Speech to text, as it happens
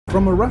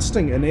from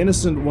arresting an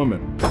innocent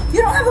woman.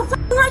 You don't have a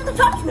f***ing right to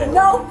touch me.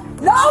 No,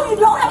 you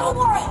don't have a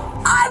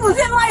right. I was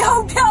in my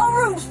hotel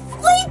room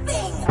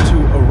sleeping.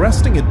 To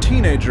arresting a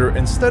teenager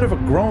instead of a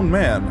grown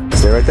man.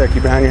 Stay right there,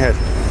 keep behind your head.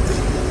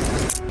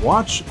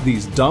 Watch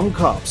these dumb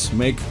cops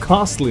make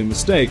costly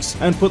mistakes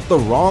and put the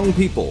wrong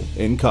people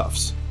in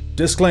cuffs.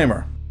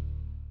 Disclaimer.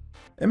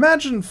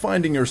 Imagine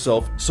finding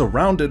yourself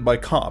surrounded by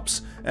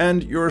cops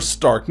and you're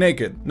stark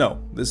naked.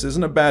 No, this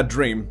isn't a bad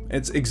dream.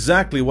 It's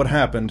exactly what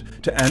happened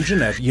to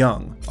Anjanette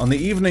Young. On the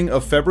evening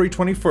of February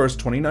 21st,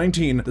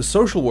 2019, the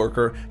social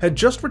worker had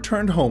just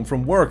returned home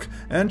from work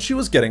and she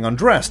was getting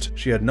undressed.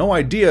 She had no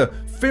idea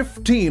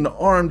 15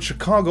 armed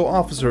Chicago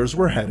officers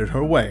were headed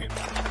her way.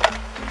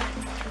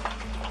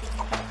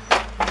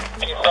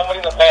 There's somebody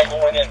in the back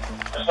going in.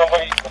 There's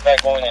somebody in the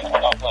back going in.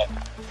 Hold on, look.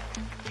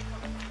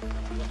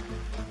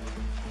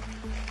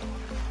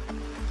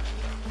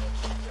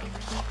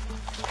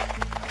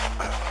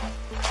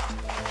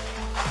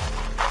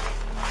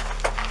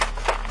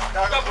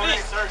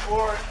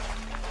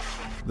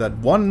 That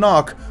one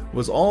knock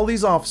was all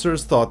these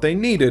officers thought they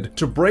needed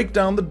to break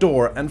down the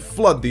door and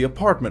flood the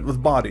apartment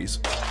with bodies.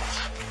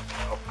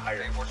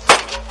 Higher.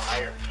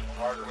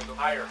 Harder.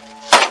 Higher.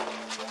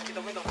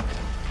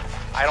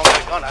 I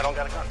don't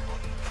got a gun.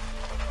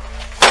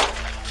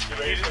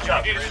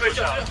 You need to switch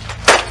up.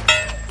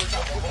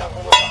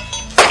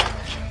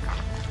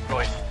 Go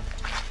ahead.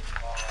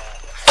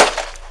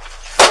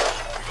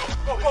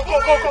 Go.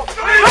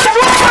 Police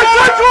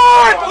search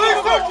warrant!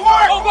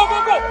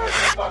 Go!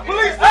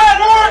 Police search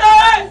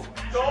warrant!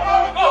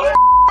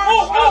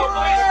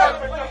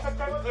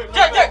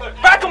 Jack!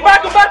 Back him!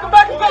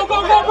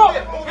 Go!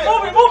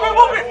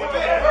 Move it!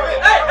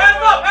 Hey,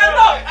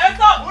 hands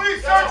up!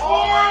 Police search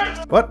warrant!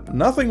 But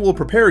nothing will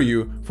prepare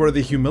you for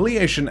the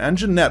humiliation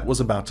Anjanette was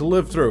about to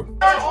live through.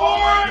 Search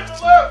warrant!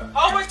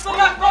 Always to the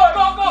left! Go! I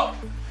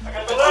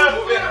got the left!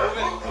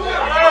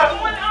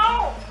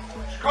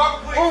 Chicago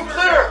police! Move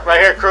clear! Right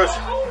here, Cruz.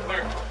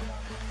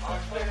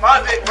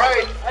 Positive,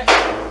 right.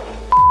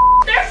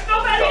 There's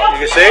nobody else. You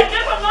can see? Leave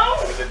him alone.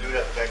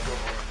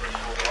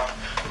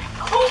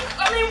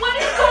 I mean, what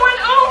is going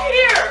on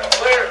here?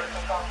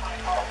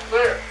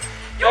 Clear.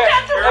 You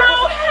got the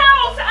wrong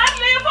house. I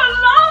live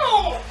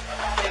alone.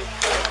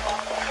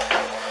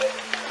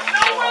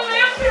 No one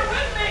lives here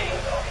with me.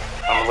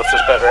 I'm gonna lift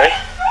this bed, right?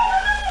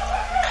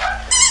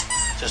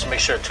 Just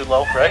make sure too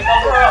low, right?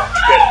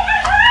 Good.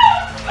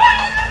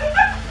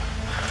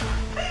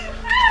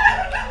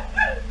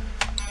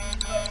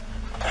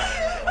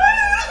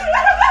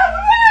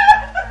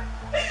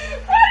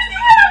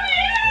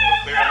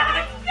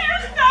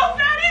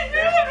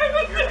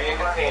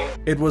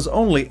 It was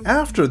only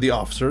after the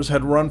officers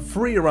had run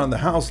free around the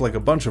house like a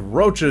bunch of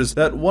roaches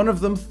that one of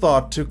them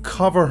thought to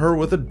cover her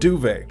with a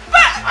duvet.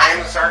 I am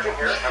the sergeant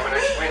here. I'm going to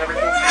explain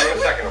everything to you in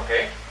a second,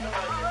 okay?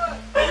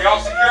 Are we all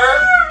secure?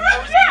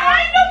 Yeah,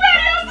 ain't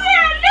nobody else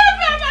here. I live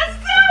by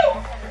myself.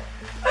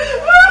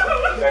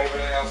 Does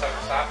anybody else have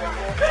to stop him?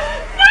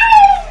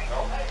 No.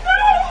 Who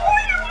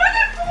are you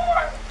looking for?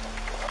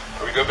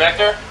 Are we good back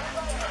there?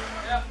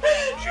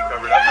 She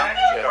covered up now?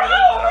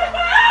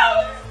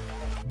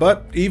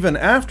 But even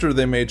after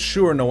they made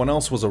sure no one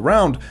else was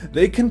around,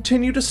 they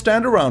continued to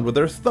stand around with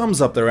their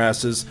thumbs up their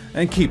asses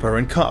and keep her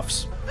in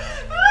cuffs.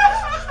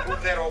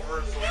 Move that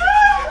over so we can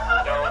get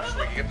her down so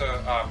we can get the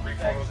brief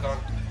photos done.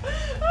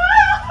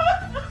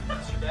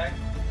 That's your bag?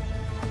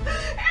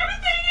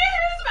 Everything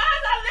here is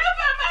mine. I live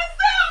by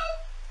myself.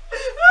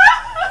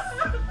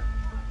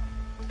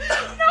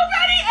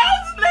 Nobody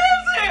else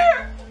lives here.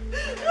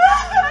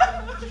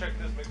 Let's check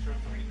this, make sure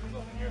there's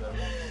nothing here that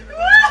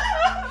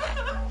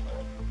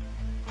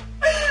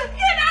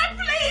Can I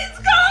please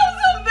call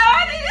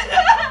somebody?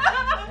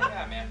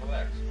 Yeah, man,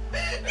 relax. You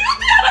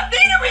telling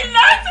me to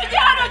relax and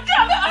y'all don't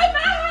come in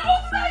my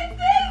house like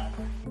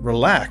this?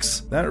 Relax,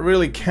 that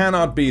really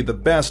cannot be the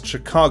best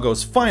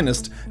Chicago's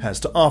finest has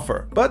to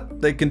offer.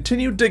 But they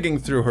continued digging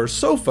through her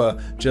sofa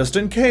just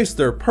in case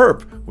their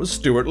perp was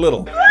Stuart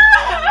Little. You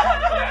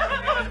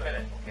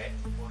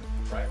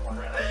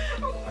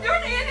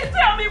need to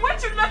tell me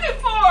what you're looking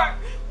for.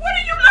 What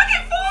are you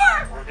looking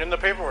for? We're getting the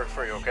paperwork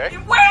for you, okay?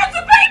 Where's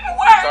the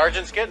paperwork?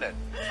 Sergeant's getting it.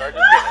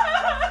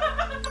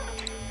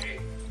 Hey,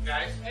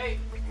 guys. Hey,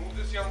 move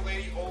this young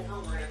lady over.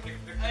 We're going to take a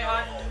picture. Wait a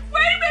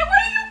minute, where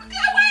are you?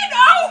 Wait,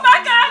 oh my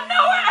God,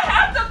 no, I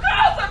have to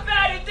call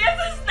somebody. This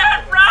is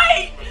not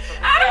right.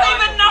 I don't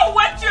even know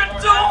what you're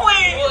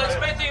doing. We'll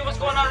explain to you what's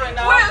going on right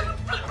now. Well,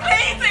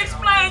 please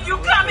explain. You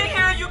come in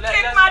here, you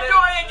kick my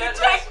door in, you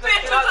take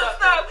pictures and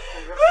stuff.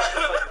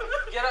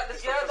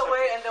 Let's get out of the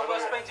way and then we'll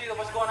explain to you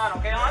what's going on,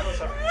 okay, hon?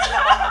 So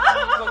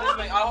this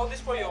way, I'll hold this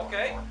for you,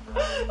 okay?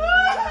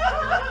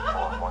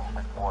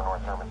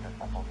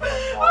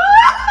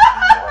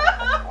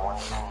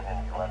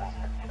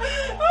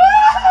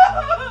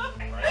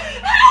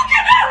 How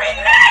can I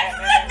relax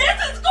when this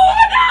is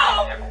going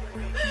on?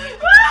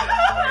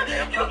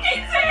 You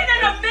keep saying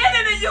in a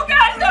minute and you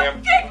guys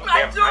don't kick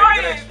my door I'm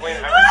going to in. explain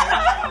everything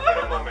to you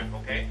in a moment,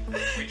 okay?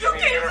 We You just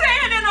need to keep get her.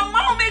 saying in a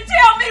moment,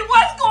 tell me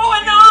what's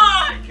going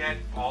on. Get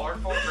all our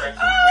folks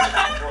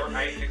photographs before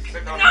I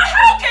sit down. Now,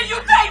 how can you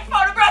take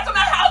photographs of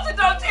my house and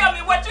don't tell me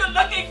what you're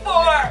looking for?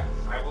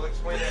 I will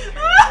explain that to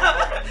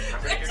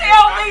you.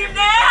 Tell me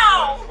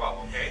now. As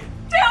well, okay?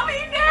 Tell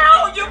me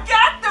now. You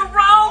got the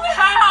wrong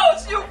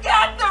house. You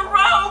got the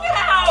wrong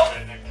house.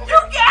 You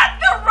got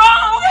the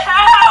wrong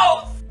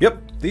house.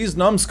 Yep, these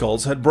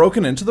numbskulls had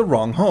broken into the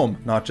wrong home.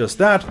 Not just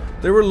that,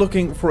 they were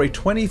looking for a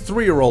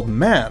 23-year-old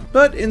man.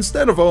 But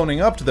instead of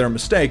owning up to their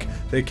mistake,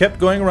 they kept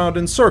going around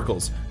in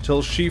circles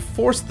till she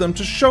forced them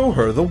to show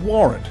her the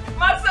warrant.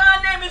 My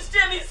son's name is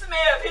Jimmy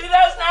Smith. He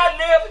does not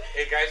live.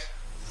 Hey guys,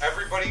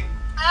 everybody,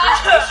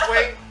 this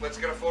way. Let's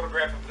get a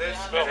photograph of this,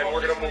 and then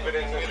we're gonna move it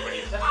into the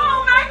video.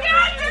 Oh my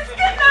God, this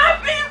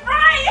cannot be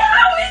right.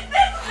 How is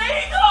this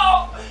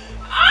legal?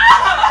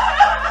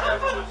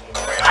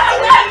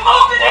 I'm not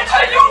moving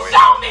until you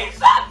show me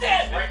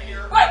something.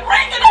 Wait,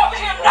 bring it over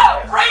here.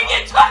 No, bring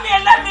it to me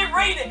and let me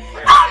read it.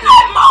 I'm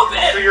not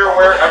moving. So you're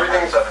aware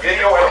everything's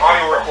video and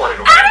audio recorded,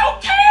 okay? I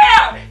don't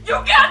care. You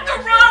got the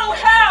wrong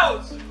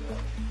house.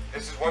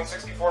 This is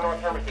 164 North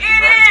Hermitage, It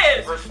correct?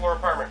 is. First floor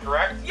apartment,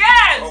 correct?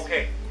 Yes.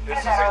 Okay, this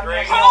is a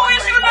great... Who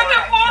is you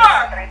looking for?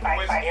 Who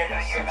is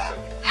Andy Simpson?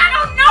 I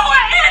don't know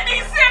what Andy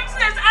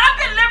Simpson is. I've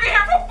been living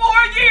here for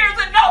 4 years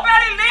and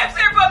nobody lives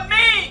here but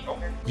me.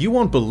 Okay. You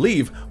won't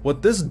believe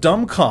what this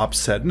dumb cop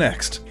said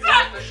next. You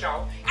have to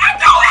shout. I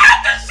don't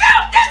have to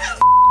shout. This is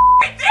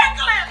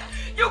ridiculous.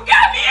 You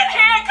got me in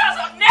here because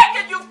I'm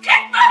naked. You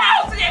kicked my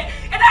house in.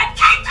 And I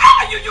keep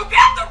telling you, you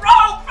got the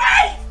wrong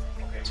place.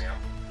 Okay, ma'am.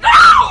 No,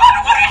 I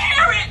don't want to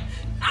hear it.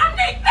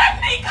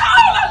 Let me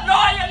call a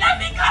lawyer. Let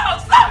me call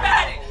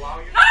somebody.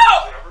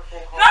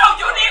 No,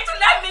 you need to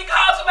let me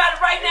call somebody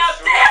right now.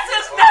 This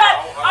is not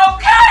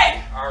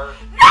okay.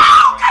 No,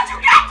 because you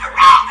got the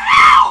wrong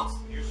house.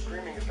 You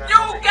screaming is not...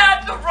 You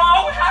got the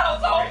wrong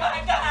house. Oh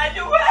my God,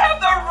 you have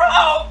the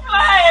wrong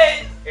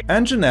place.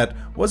 And Jeanette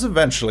was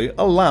eventually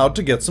allowed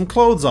to get some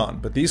clothes on,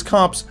 but these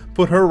cops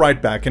put her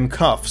right back in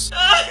cuffs.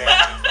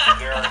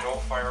 There are no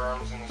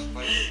firearms in this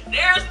place.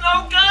 There's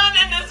no gun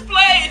in this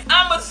place.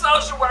 I'm a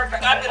social worker.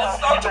 I've been a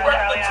social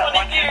worker for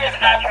 20 years.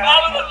 I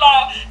follow the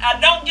law. I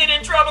don't get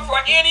in trouble for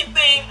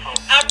anything.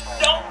 I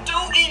don't do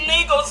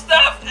illegal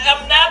stuff.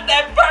 I'm not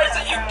that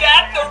person. You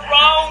got the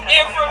wrong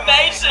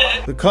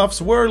information. The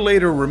cuffs were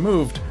later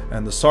removed,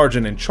 and the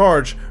sergeant in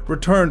charge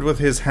returned with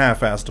his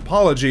half-assed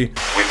apology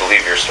We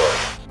believe your story.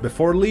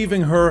 before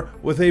leaving her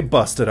with a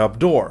busted-up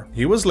door.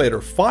 He was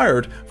later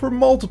fired for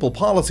multiple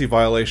policy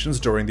violations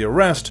during the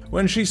arrest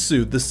when she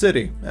sued the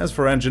city. As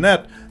for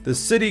Anjanette, the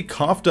city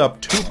coughed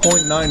up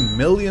 $2.9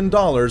 million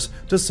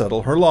to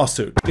settle her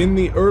lawsuit. In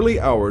the early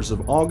hours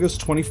of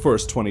August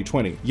 21st,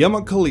 2020,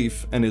 Yema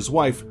Khalif and his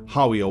wife,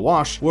 Howie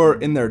Awash, were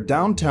in their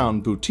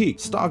downtown boutique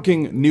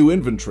stocking new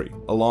inventory,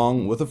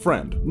 along with a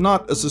friend.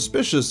 Not a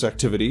suspicious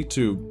activity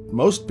to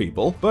most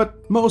people,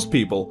 but most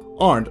people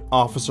aren't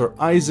Officer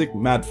Isaac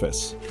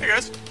Madfis. Hey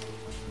guys.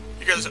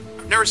 You guys,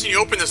 I've never seen you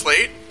open this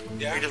late.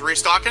 Yeah. You just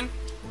restocking?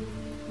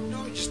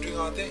 No, just doing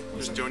our thing.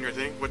 Just doing your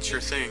thing? What's your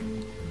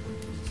thing?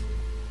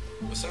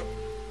 What's up?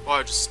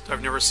 Well,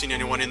 I've never seen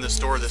anyone in the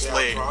store this Is there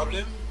late. a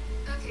problem?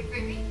 Okay,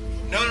 baby.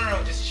 No,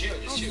 just chill,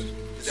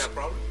 Is that a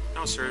problem?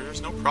 No, sir,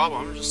 there's no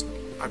problem.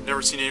 I've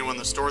never seen anyone in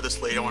the store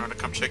this late. I wanted to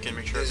come check in,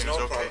 make sure There's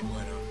everything's no okay. problem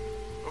going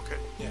on. Okay.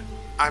 Yeah.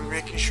 I'm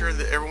making sure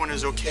that everyone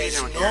is okay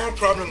There's down no here.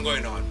 problem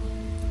going on.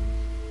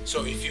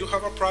 So if you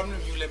have a problem,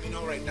 you let me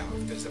know right now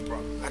if there's a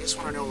problem. I just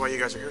want to know why you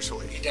guys are here so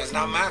late. It does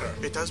not matter.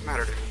 It does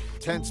matter to me.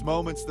 Tense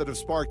moments that have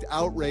sparked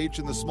outrage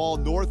in the small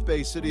North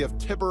Bay city of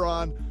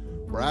Tiburon,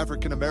 where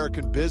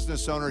African-American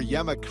business owner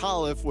Yema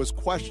Khalif was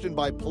questioned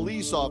by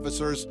police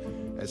officers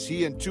as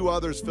he and two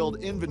others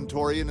filled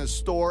inventory in his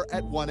store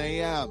at 1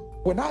 a.m.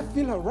 When I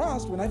feel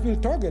harassed, when I feel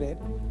targeted,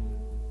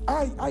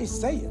 I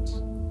say it.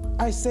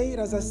 I say it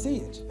as I see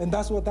it, and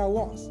that's what that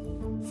was.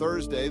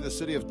 Thursday, the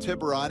city of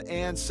Tiburon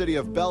and city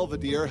of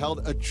Belvedere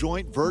held a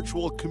joint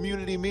virtual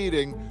community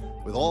meeting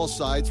with all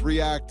sides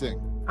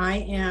reacting. I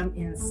am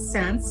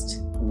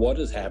incensed. What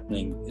is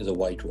happening is a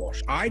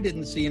whitewash. I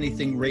didn't see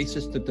anything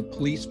racist that the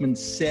policeman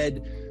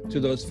said to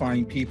those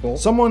fine people.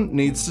 Someone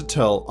needs to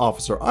tell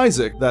Officer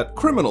Isaac that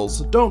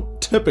criminals don't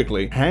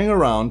typically hang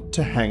around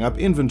to hang up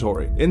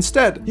inventory.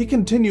 Instead, he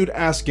continued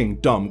asking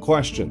dumb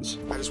questions.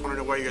 I just want to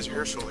know why you guys are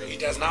here so late. It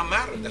does not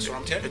matter. That's what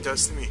I'm telling you. It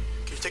does to me.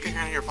 Can you take a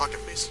hand in your pocket,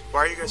 please?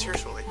 Why are you guys here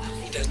so late?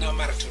 It does not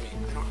matter to me.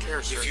 I don't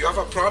care, sir. If you have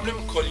a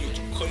problem, call your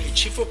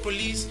chief of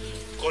police,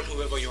 call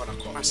whoever you want to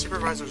call. My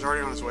supervisor's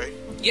already on his way.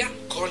 Yeah,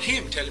 call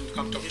him. Tell him to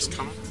come talk to me. He's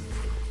coming.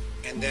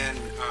 And then,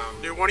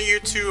 Do one of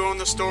you two own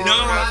the store? no,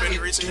 have any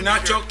reason do to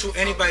not be here? talk to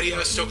anybody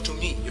else. Talk to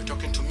me. You're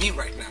talking to me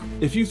right now.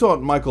 If you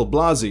thought Michael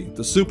Blasi,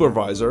 the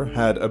supervisor,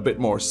 had a bit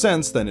more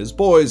sense than his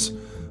boys,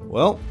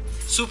 well...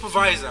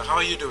 Supervisor, how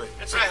are you doing?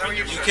 That's right, how are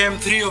you, You sir? came,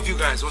 three of you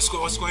guys. What's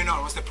going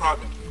on? What's the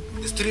problem?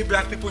 There's 3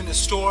 black people in the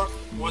store.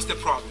 What's the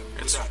problem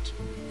with that?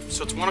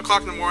 So it's 1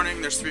 o'clock in the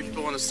morning, there's 3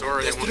 people in the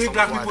store. There's they want 3 to know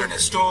black why people in they're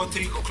the here. store,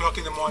 3 o'clock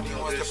in the morning.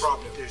 What's the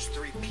problem? There's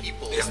 3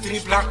 people. There's in 3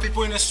 the black store.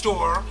 people in the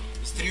store.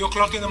 It's 3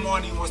 o'clock in the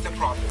morning. What's the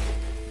problem?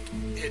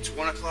 It's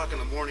 1 o'clock in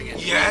the morning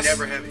and Yes. we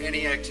never have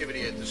any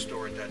activity at the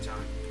store at that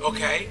time.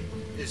 Okay.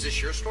 Is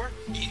this your store?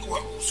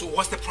 So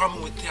what's the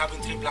problem with having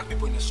 3 black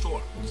people in the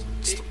store?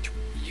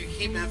 You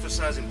keep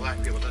emphasizing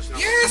black people. That's not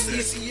Yes, what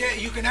this is. yeah,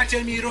 you cannot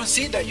tell me you don't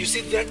see that. You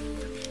see that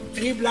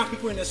 3 black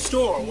people in the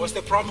store. What's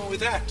the problem with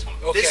that?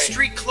 Okay. This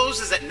street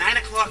closes at 9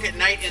 o'clock at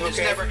night and there's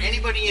never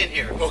anybody in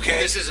here. Okay.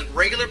 This isn't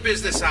regular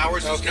business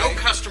hours. There's no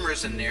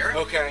customers in there.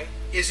 Okay.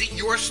 Is it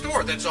your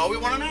store? That's all we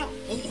want to know.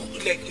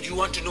 Like, you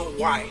want to know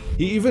why?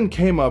 He even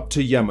came up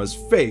to Yema's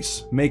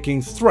face,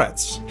 making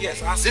threats. Yes,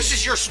 this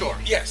is your store.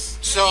 Yes.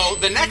 So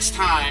the next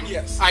time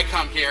I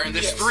come here and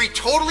there's Yes. 3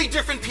 totally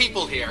different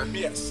people here.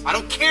 Yes. I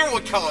don't care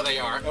what color they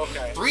are.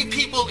 Okay. 3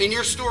 people in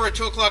your store at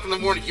 2 o'clock in the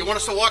morning. You want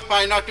us to walk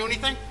by and not do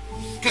anything?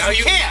 Because we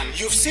can.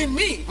 You've seen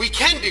me. We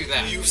can do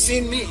that. You've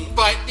seen me.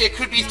 But it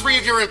could be 3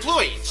 of your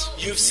employees.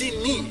 You've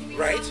seen me,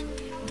 right?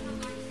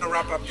 To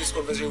wrap up this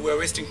conversation, we're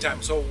wasting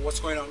time. So what's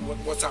going on?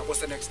 What's up? What's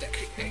the next step?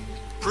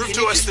 Prove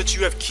to us that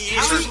you have keys.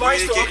 This is my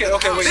store. Okay,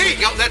 wait. There you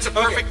go. That's a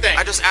perfect thing.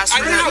 I just asked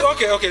for that.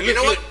 Okay. You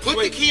know what? Put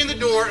the key in the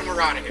door and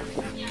we're out of here.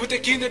 Put the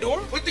key in the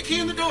door? Put the key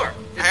in the door.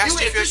 I asked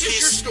you If this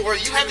is your store,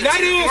 you have Not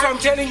if I'm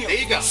telling you. There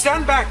you go.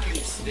 Stand back,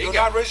 please. There you Do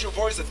not raise your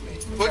voice at me.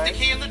 Put the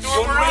key in the door.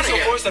 Don't We're out raise of your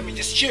here. voice at me.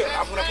 Just chill.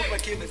 I'm gonna put my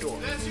key in the door.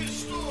 That's his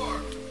store.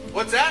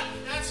 What's that?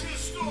 That's his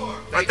store.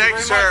 Thank you very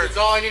much. That's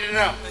all I need to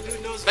know.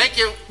 Thank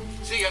you.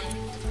 See ya.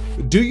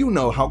 Do you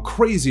know how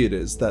crazy it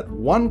is that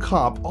one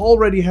cop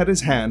already had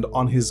his hand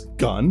on his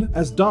gun?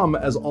 As dumb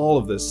as all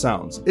of this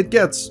sounds, it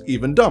gets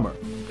even dumber.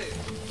 Thank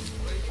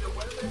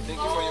you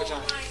for your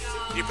time.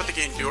 Can you put the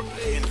key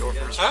in the door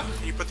first? Huh?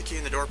 Can you put the key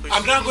in the door, please?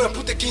 I'm not gonna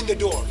put the key in the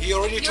door. He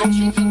already told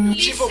you.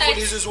 Chief of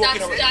police is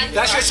walking away.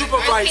 That's your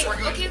supervisor.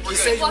 He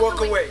said you walk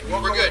away.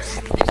 We're good. He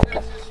said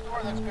it's his store.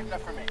 That's good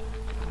enough for me.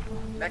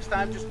 Next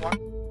time, just walk.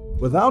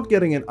 Without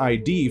getting an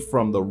ID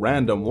from the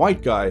random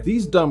white guy,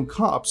 these dumb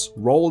cops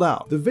rolled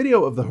out. The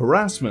video of the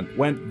harassment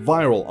went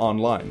viral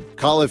online.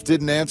 Califf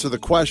didn't answer the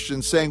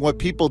question, saying what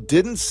people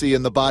didn't see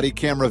in the body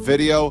camera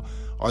video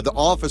are the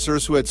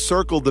officers who had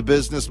circled the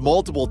business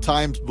multiple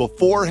times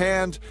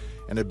beforehand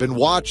and had been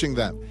watching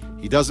them.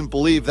 He doesn't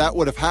believe that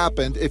would have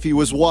happened if he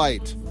was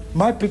white.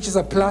 My pictures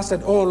are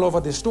plastered all over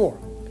the store.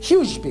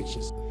 Huge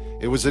pictures.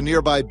 It was a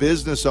nearby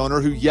business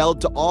owner who yelled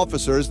to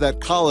officers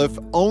that Califf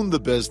owned the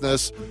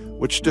business,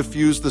 which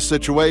diffused the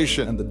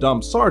situation. And the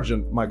dumb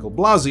sergeant, Michael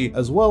Blasey,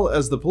 as well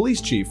as the police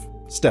chief,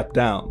 stepped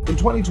down. In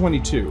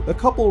 2022, the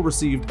couple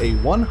received a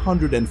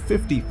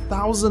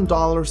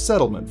 $150,000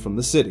 settlement from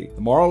the city.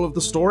 The moral of the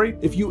story?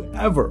 If you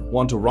ever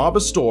want to rob a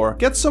store,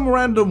 get some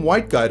random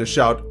white guy to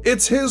shout,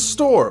 "It's his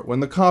store," when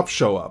the cops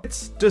show up.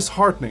 It's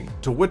disheartening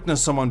to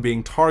witness someone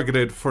being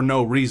targeted for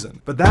no reason.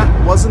 But that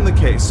wasn't the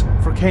case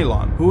for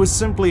Kalon, who was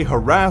simply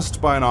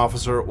harassed by an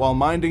officer while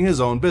minding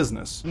his own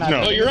business.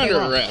 No, you're under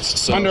arrest.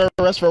 So. Under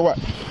arrest for what?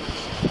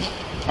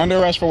 Under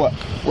arrest for what?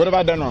 What have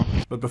I done wrong?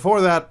 But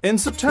before that, in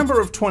September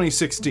of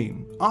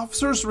 2016,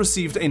 officers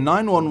received a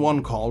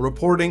 911 call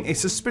reporting a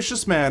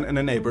suspicious man in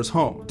a neighbor's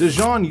home.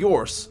 Dejan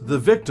Yors, the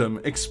victim,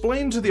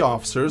 explained to the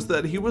officers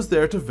that he was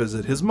there to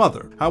visit his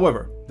mother.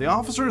 However, the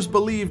officers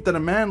believed that a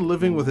man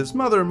living with his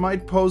mother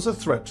might pose a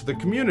threat to the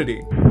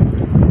community.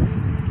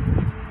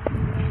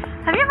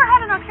 Have you ever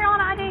had a North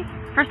Carolina ID?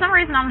 For some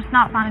reason, I'm just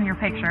not finding your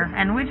picture,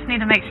 and we just need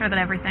to make sure that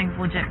everything's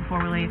legit before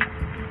we leave.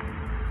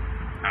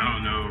 I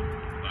don't know,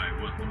 like,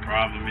 what the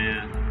problem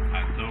is.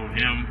 I told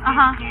him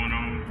what's going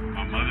on.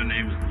 My mother's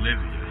name is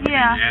Livia. You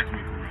didn't ask me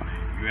for her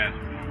name. You asked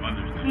for my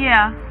mother's name.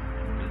 Yeah.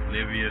 It's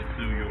Livia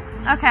Suyo.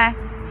 Okay,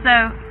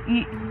 so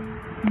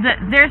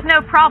there's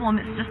no problem.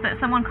 It's just that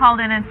someone called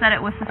in and said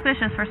it was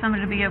suspicious for somebody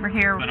to be over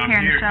here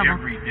carrying a shovel.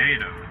 But I'm here every day,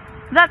 though.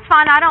 That's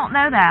fine. I don't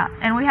know that,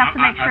 and we have to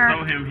make sure. I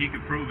told him he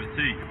could prove it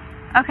to you.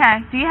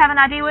 Okay. Do you have an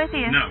ID with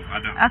you? No, I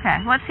don't.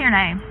 Okay. What's your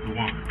name? The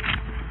woman.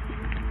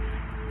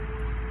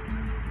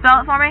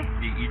 Spell it for me.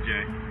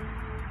 DEJUANA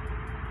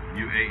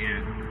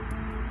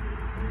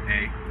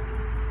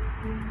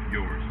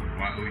Yours.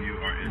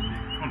 YOURSD.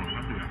 Hold on, I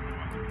do have my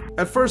wife.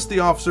 At first, the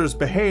officers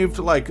behaved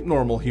like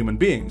normal human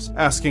beings,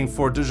 asking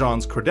for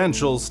Dejan's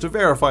credentials to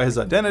verify his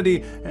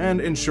identity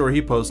and ensure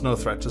he posed no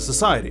threat to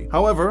society.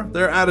 However,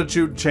 their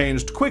attitude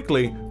changed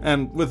quickly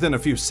and within a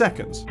few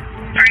seconds.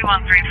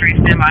 3133,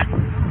 stand by.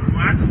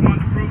 Well, I just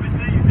wanted to prove it to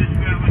you that you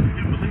got like you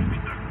didn't believe me,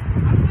 sir.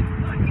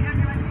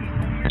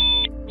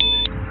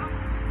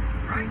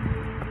 Right?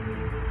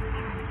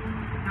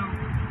 No,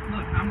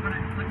 look, I'm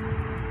gonna look.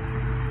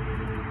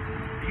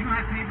 You don't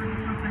have papers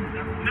or something?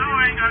 No,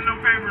 I ain't got no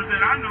papers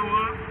that I know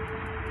of.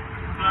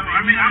 So,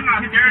 I mean, I'm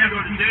not scared to go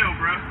to jail,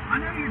 bro. I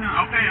know you're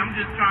not. Okay, I'm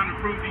just trying to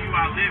prove to you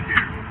I live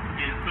here.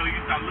 And so you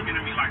start looking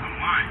at me like I'm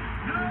lying.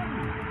 No.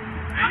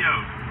 Hey, yo,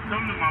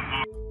 come to my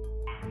mom.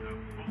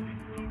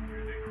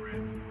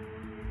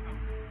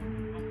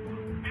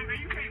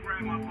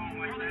 My phone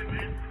like that,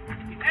 man.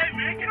 Hey,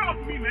 man, get off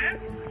me, man.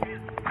 Hey,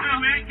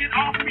 man, get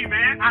off me,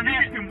 man. I'm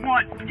asking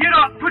what? Get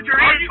up, put your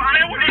hands on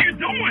man, what are you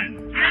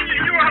doing?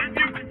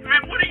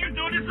 Man, what are you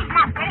doing? This is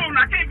my phone.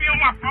 I can't be on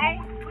my phone.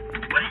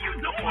 What are you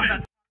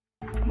doing?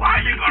 Why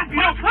are you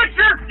gonna punch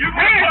me? You're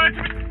gonna punch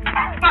me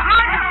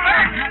behind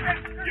your back.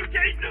 You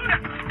can't do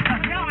that.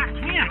 No, I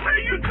can't. What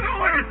are you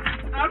doing?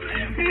 I'm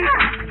in here.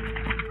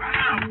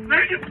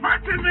 Man, you're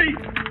punching me.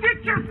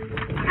 Get your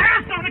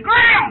ass on the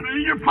ground.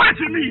 Man, you're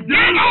punching me. Get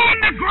on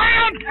the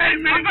ground. Hey,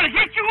 man, I'm gonna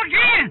hit you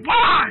again.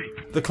 Why?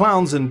 The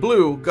clowns in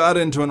blue got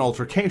into an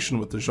altercation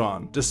with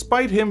DeJean.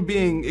 Despite him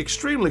being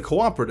extremely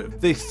cooperative,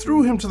 they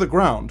threw him to the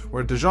ground,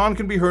 where DeJean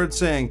can be heard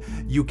saying,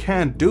 "You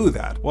can't do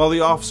that," while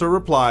the officer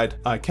replied,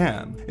 "I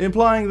can,"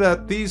 implying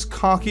that these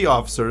cocky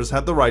officers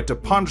had the right to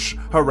punch,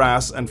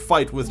 harass, and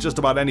fight with just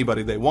about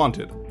anybody they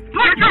wanted.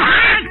 Put your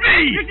hands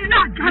me! This is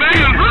not good.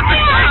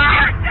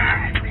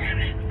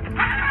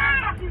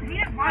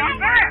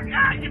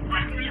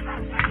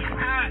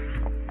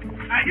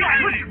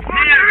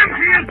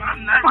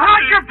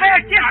 Behind your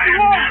back, yes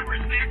you are!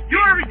 You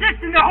were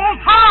resisting the whole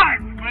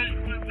time!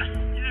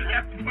 You didn't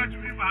have to punch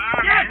me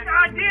behind. Yes,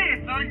 I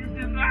did! No, you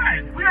did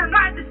not. We are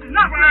not, this is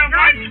not right.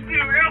 Why are you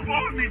still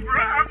elbowing me,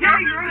 bro?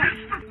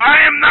 I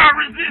am not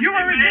resisting. You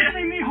were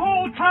resisting the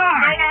whole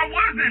time! No, I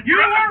wasn't, bro. You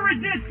were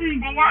resisting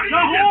the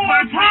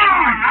whole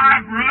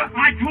time! Bro.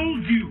 I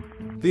told you!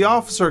 The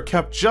officer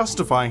kept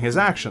justifying his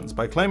actions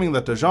by claiming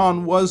that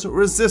DeJean was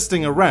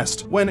resisting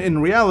arrest, when in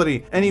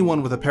reality,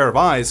 anyone with a pair of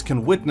eyes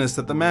can witness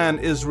that the man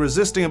is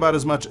resisting about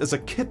as much as a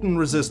kitten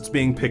resists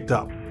being picked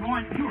up. You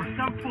are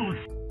so full of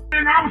shit.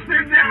 And I was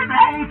sitting there the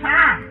whole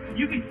time.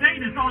 You can say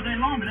this all day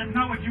long, but that's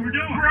not what you were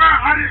doing. Bro,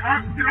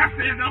 did I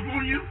stand up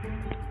on you?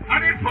 I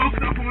didn't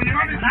post up on you.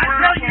 I didn't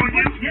swear up on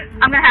you.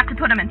 I'm gonna have to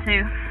put him in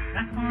two.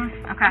 That's fine.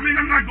 Okay. I mean,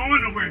 I'm not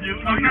going nowhere,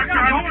 dude. I'm not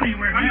going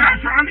anywhere. I'm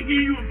not trying to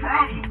give you a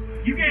problem.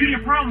 You gave me a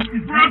problem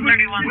because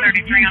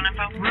 3133 on the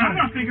phone. I'm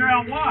gonna figure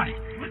out why.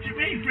 What you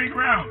mean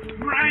figure out?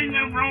 Bro, ain't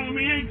nothing wrong with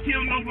me. I ain't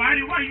killed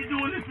nobody. Why you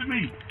doing this to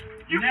me?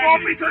 You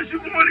fought me because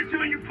you wanted to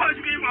and you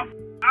punched me in my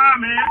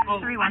eye, man.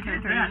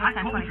 3133. I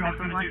told you I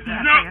was gonna do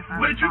that. No,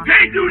 but you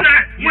can't do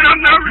that when I'm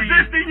not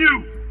resisting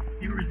you.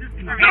 You were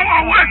resisting me. No,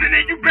 I wasn't,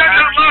 and you better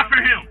not lie for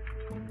him.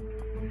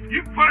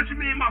 You punched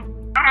me in my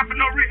eye for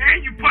no reason,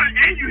 and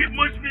you hit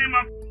munched me in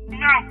my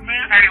mouth,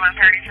 man.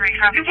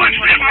 3133. You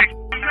punched me in my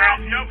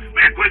mouth, yo.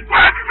 Man, quit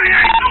grabbing me. I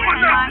ain't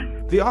doing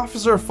nothing. The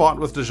officer fought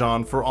with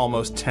DeJean for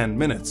almost 10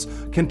 minutes,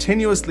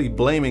 continuously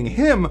blaming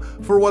him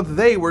for what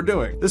they were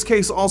doing. This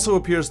case also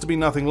appears to be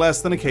nothing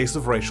less than a case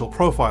of racial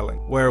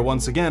profiling, where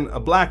once again a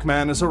black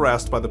man is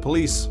harassed by the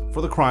police for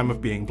the crime of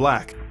being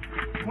black.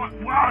 Why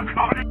is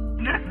all this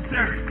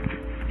necessary?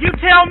 You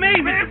tell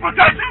me, man,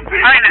 because you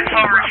people... I'm in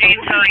full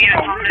routine, so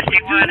units on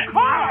 51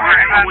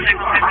 or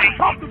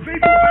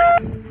 650.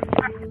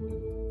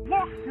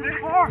 Look to the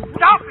car,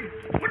 stop it!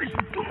 What is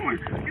you doing?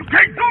 You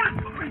can't do this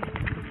to me!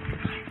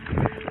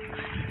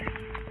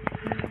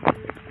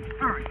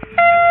 Alright.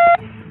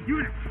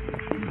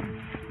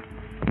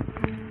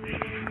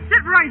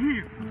 Sit right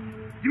here!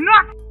 Do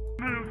not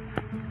move!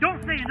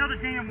 Don't say another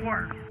damn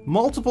word!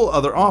 Multiple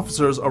other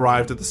officers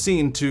arrived at the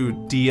scene to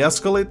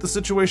de-escalate the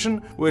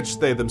situation, which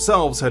they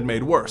themselves had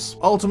made worse.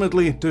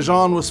 Ultimately,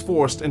 DeJean was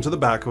forced into the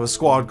back of a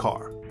squad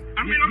car.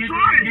 I mean, I'm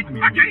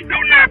trying! I can't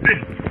do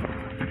nothing!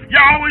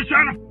 Y'all always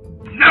trying to...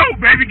 No,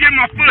 baby, get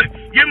my foot!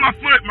 Get my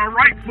foot, my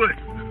right foot!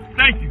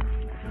 Thank you.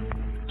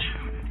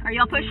 Are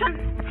y'all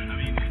pushing?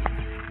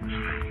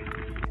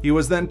 He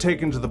was then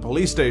taken to the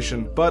police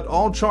station, but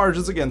all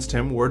charges against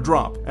him were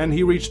dropped, and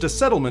he reached a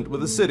settlement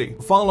with the city.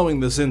 Following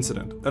this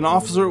incident, an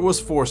officer was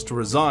forced to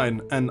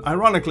resign, and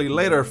ironically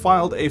later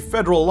filed a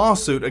federal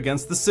lawsuit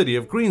against the city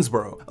of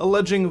Greensboro,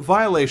 alleging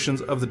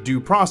violations of the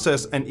due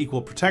process and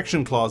equal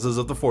protection clauses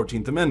of the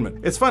 14th Amendment.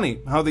 It's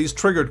funny how these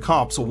triggered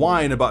cops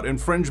whine about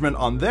infringement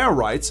on their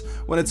rights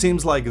when it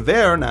seems like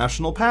their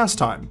national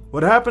pastime.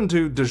 What happened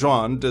to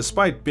DeJean,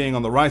 despite being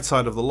on the right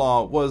side of the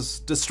law, was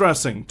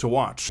distressing to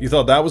watch. You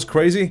thought that was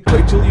crazy?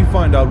 Wait till you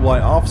find out why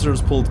officers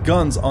pulled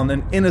guns on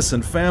an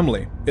innocent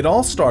family. It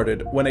all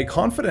started when a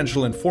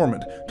confidential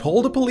informant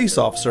told a police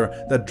officer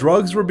that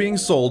drugs were being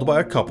sold by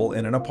a couple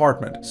in an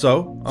apartment.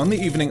 So, on the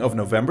evening of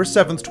November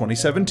 7th,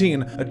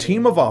 2017, a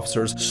team of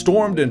officers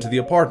stormed into the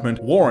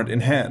apartment, warrant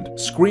in hand,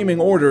 screaming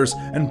orders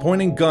and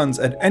pointing guns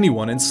at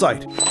anyone in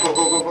sight.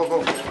 Chicago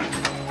Police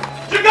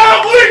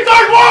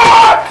Type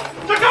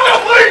 1!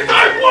 Chicago Police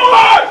Type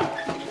 1!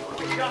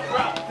 Get on the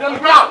ground! Get on the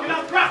ground! Get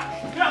on the ground!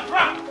 Get on the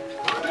ground!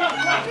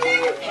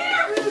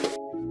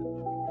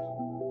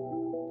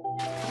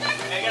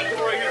 Hey, I got a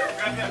door right here.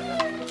 Grab that.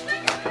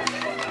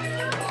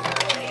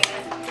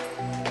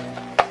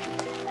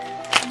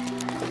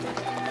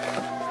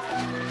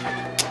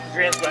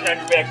 Your hands behind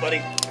your back,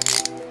 buddy.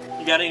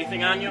 You got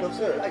anything on you? No,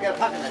 sir. I got a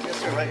pocket knife. Yes,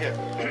 sir. Right here.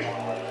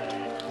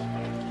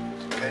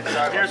 Okay,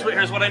 sorry.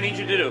 Here's what I need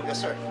you to do. Yes,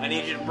 sir. I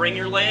need you to bring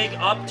your leg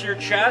up to your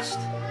chest.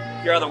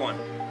 Your other one.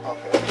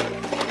 Okay.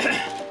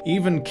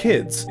 Even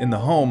kids in the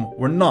home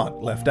were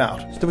not left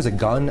out. So there was a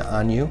gun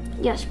on you?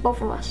 Yes,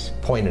 both of us.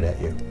 Pointed at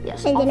you?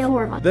 Yes, all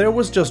four of us. There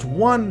was just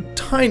one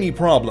tiny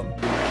problem. He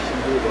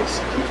gave us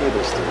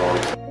the wrong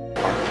part.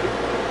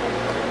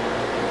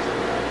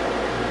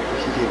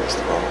 He gave us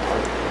the wrong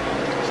part.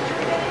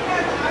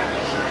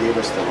 He gave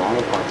us the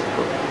wrong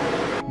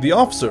part. The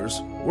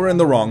officers were in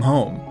the wrong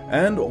home.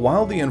 And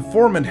while the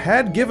informant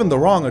had given the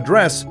wrong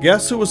address,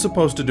 guess who was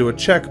supposed to do a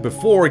check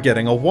before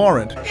getting a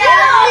warrant?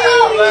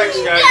 Relax,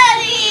 guys.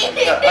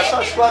 Yeah, I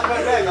saw Squawk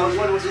right back. I was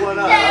wondering what's going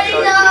on.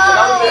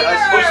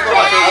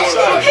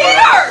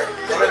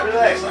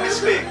 Relax, let me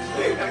speak.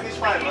 Everything's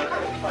fine, man.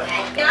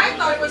 And I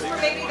thought it was for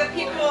maybe the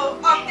people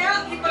up there,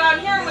 the people down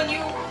here. When you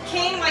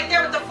came like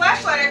there with the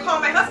flashlight, I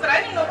called my husband.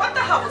 I didn't know what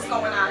the hell was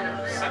going on.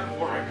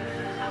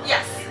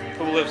 Yes.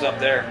 Who lives up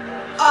there?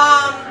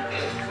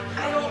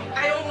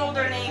 I don't know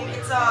their name.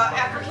 It's a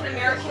African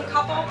American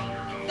couple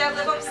that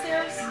live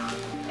upstairs,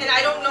 and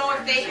I don't know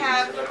if they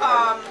have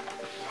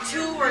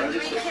 2 or 3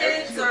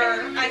 kids,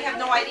 or I have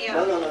no idea.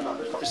 No.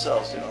 There's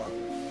yourselves, you know.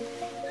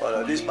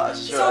 But these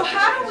boxes. So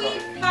how do we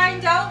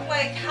find out?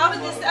 Like, how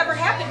did this ever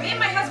happen? Me and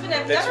my husband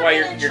have That's never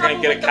why been in you're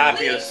trouble going to get a with the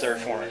copy of the police.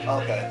 search warrant.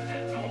 Okay.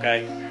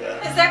 Okay.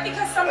 Yeah. Is that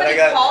because somebody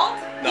called?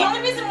 The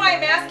only reason why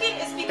I'm asking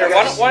is because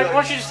Why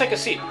don't you just take a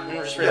seat and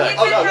just relax?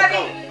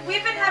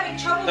 we've been having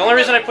trouble. The only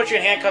reason I put you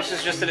in handcuffs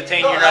is just to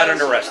detain you. You're not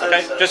under arrest,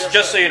 okay? Just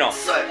so you know.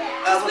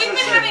 Because we've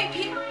been having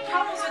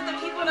problems with the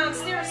people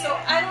downstairs, so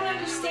I don't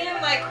understand,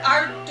 like,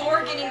 our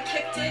door getting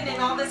kicked in and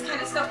all this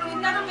kind of stuff.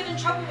 We've never been in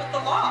trouble with the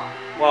law.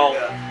 Well,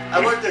 I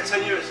worked there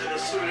 10 years, and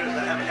as soon as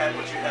I haven't had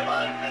what you have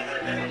on,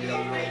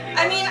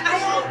 I mean, I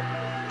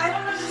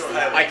don't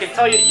understand. I can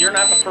tell you, you're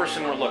not the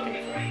person we're looking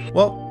for.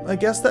 Well, I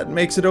guess that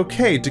makes it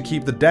okay to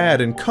keep the dad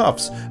in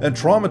cuffs and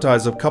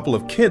traumatize a couple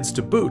of kids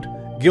to boot.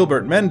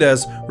 Gilbert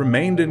Mendez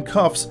remained in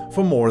cuffs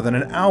for more than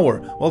an hour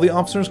while the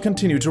officers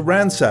continued to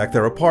ransack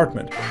their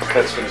apartment.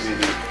 That's going to be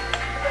the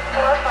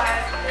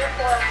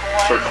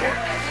search warrant.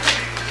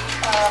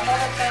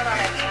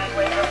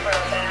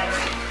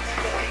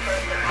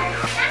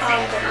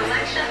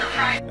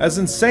 As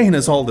insane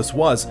as all this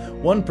was,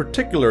 one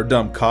particular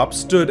dumb cop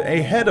stood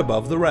a head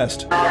above the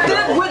rest.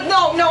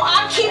 No,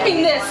 I'm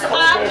keeping this.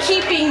 I'm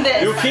keeping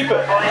this. You keep it.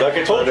 Like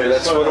I told you,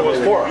 that's what it was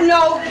for.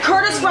 No,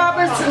 Curtis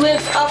Roberts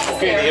lives upstairs.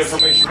 Okay, the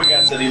information we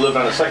got said he lived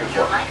on the 2nd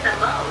floor.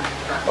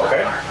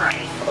 Okay?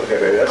 Okay,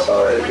 baby, that's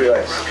all right.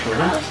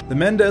 Relax. The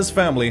Mendez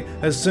family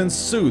has since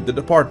sued the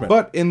department.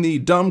 But in the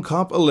Dumb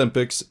Cop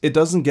Olympics, it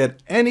doesn't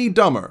get any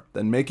dumber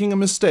than making a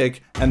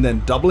mistake and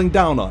then doubling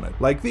down on it,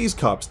 like these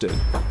cops did.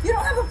 You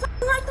don't have a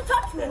f***ing right to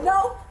touch me.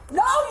 No,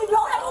 you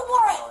don't have a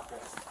warrant.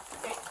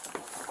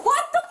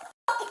 What the f***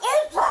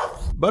 is that?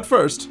 But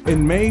first,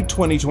 in May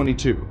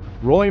 2022,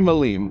 Roy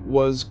Malim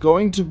was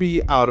going to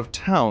be out of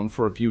town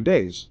for a few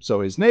days,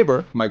 so his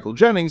neighbor, Michael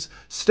Jennings,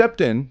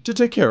 stepped in to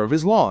take care of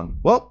his lawn.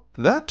 Well,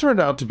 that turned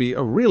out to be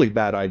a really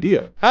bad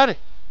idea. Howdy.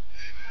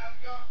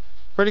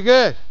 Pretty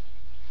good.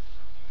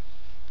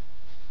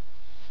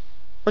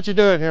 What you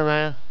doing here,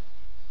 man?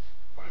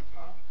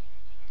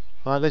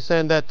 They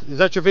saying that, is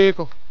that your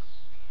vehicle?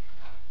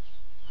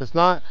 It's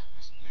not?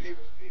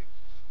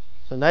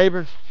 The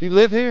neighbors? You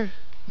live here?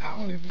 No, I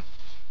don't live here.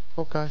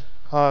 Okay.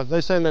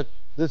 They saying that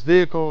this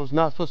vehicle is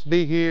not supposed to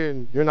be here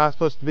and you're not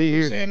supposed to be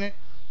here. Saying that?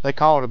 They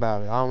called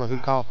about it. I don't know who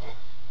called.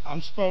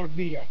 I'm supposed to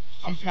be here.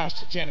 I'm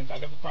Pastor Jennings. I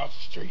live across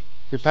the street.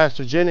 You're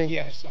Pastor Jennings?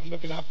 Yes, I'm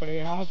looking out for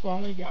their house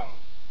while they gone.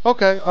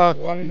 Okay. While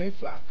they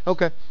fly.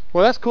 Okay.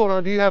 Well, that's cool.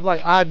 Now, do you have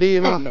like ID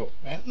and all? No,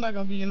 man. I'm not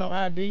gonna give you no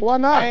ID. Why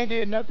not? I ain't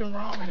did nothing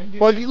wrong.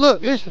 Well, you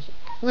look, listen.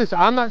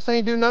 I'm not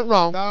saying do nothing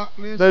wrong. No,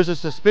 listen, there's a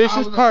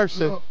suspicious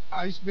person. Look,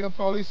 I used to be a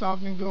police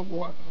officer in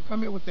Goodwater.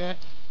 Come here with that.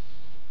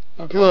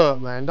 Okay.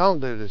 Look, man, don't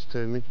do this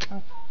to me.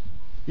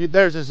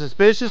 There's a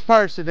suspicious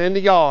person in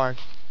the yard,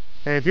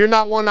 and if you're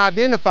not one to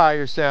identify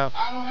yourself.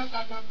 I don't have to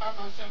identify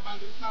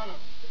myself. It's not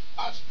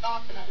a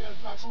stalking.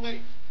 I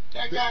state.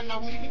 That guy know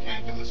me. He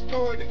came to the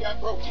store. The guy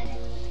broke in.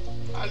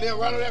 I live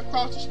right over there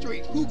across the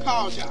street. Who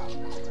called y'all?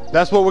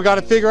 That's what we got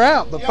to figure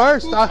out. But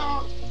first, he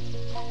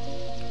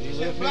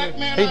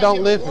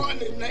don't live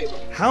here.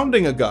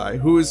 Hounding a guy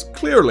who is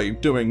clearly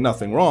doing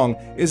nothing wrong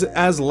is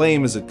as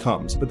lame as it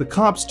comes, but the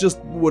cops just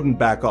wouldn't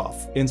back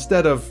off.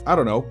 Instead of, I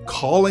don't know,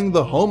 calling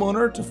the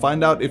homeowner to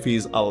find out if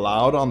he's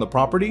allowed on the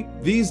property,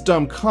 these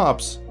dumb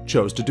cops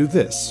chose to do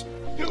this.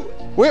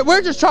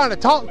 We're just trying to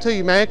talk to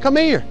you, man. Come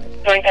here.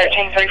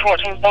 313,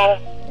 314,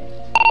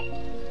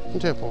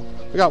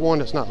 10-4. We got one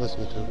that's not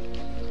listening to it.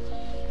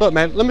 Look,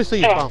 man, let me see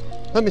your phone.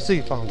 Let me see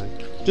your phone,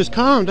 dude. Just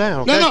calm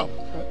down, okay? No.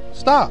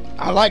 Stop.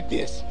 I like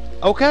this.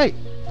 Okay.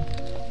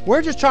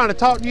 We're just trying to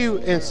talk to you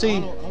and see. I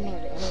don't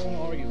want to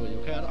argue with you,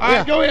 okay? All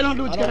right, go ahead and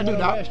do what you got to do,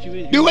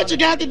 dog. Do what you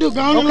got to do.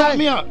 Go on and lock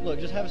me up. Look,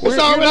 just have a seat. It's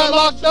already not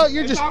locked up.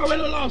 You're it's just.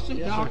 already a lawsuit,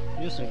 yes, dog. Sir.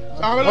 Yes, sir.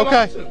 It's already a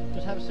lawsuit.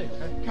 Just have a seat,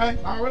 okay?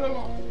 Okay, already a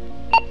lawsuit.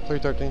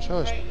 313 show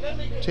us.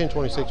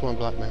 1026 one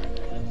black man.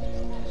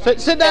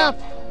 Sit down.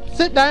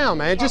 Sit down,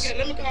 man. Just. Okay,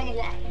 let me call my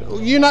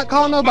wife. You're not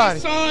calling nobody.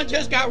 My son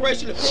just got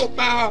racially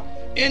profiled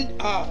in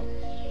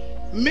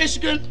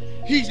Michigan.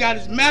 He's got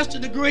his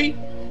master's degree.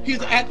 He's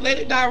an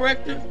athletic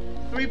director.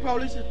 3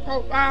 police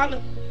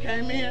profiler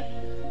came in.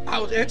 I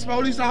was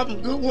ex-police officer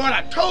in Goodwater.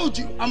 I told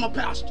you I'm a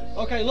pastor.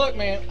 Okay, look,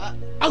 man.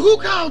 Who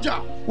called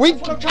y'all?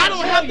 I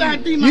don't have to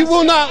ID myself. You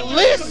will not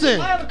listen.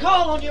 I have a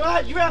call on you.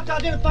 You have to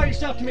identify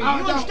yourself to me. You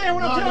understand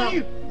what I'm telling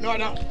you? No, I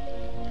don't.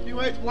 You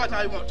ready to watch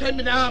how you want. Take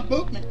me down,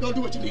 book me, go do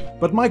what you need.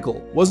 But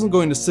Michael wasn't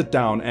going to sit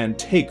down and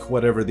take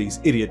whatever these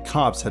idiot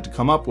cops had to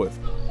come up with.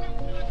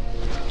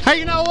 Hey,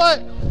 you know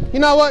what? You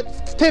know what?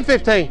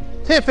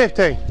 10-15.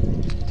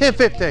 10-15.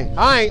 10-15.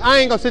 I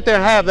ain't gonna sit there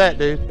and have that,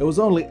 dude. It was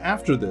only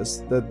after this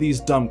that these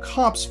dumb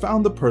cops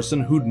found the person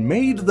who'd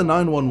made the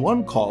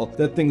 911 call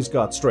that things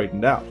got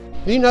straightened out.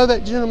 Do you know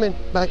that gentleman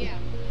back? Yeah.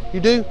 You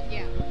do?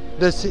 Yeah.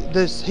 Does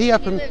he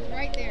have He lives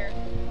right there.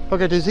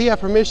 Okay, does he have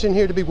permission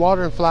here to be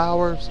watering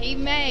flowers? He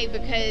may,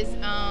 because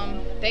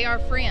they are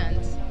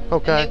friends.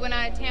 Okay. And they went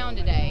out of town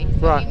today,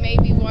 so Right. he may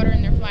be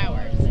watering their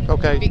flowers.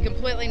 Okay. Be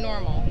completely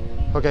normal.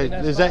 Okay,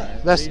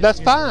 that's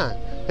fine.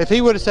 If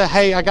he would have said,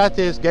 "Hey, I got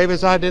this," gave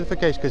his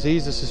identification because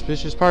he's a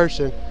suspicious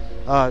person,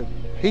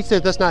 he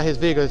said that's not his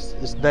vehicle;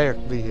 it's their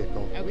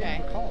vehicle.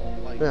 Okay.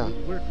 Yeah.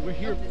 We're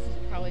here. This is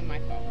probably my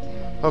fault.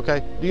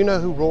 Okay. Do you know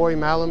who Roy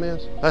Malum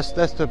is?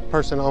 That's the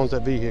person that owns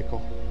that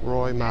vehicle.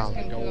 Roy Malum.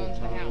 Ask him who owns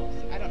the house.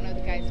 I don't know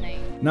the guy's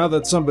name. Now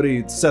that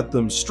somebody set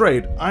them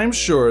straight, I'm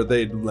sure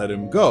they'd let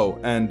him go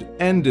and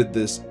ended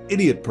this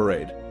idiot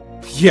parade.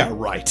 Yeah,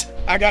 right.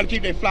 I gotta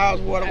keep their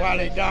flowers watered while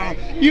they're gone.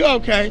 You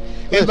okay?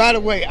 And by the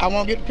way, I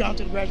won't get to come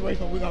to the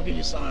graduation. We're gonna get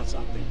you signed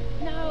something.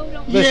 No,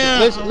 don't.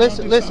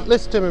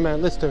 Listen to me,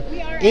 man. Listen to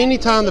me.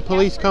 Anytime the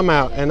police come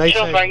out and they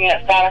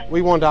say,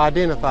 "We want to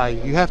identify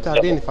you," you have to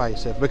identify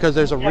yourself because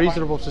there's a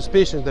reasonable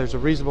suspicion. There's a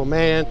reasonable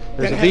man.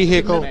 There's a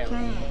vehicle.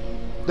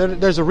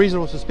 There's a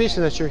reasonable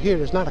suspicion that you're here.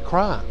 There's not a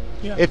crime.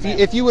 Yeah.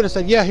 If you would have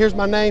said, "Yeah, here's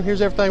my name,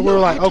 here's everything," we were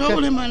like, "Okay." I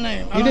told him my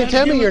name. You didn't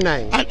tell me your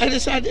name. I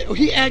decided.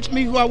 He asked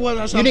me who I was.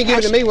 I said, You didn't give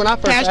it to me when I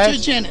first asked.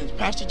 Pastor Jennings.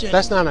 Pastor Jennings.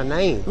 That's not a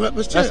name.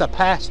 That's a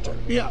pastor.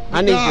 Yeah.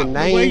 I need your The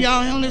way name.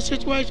 y'all handle this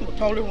situation was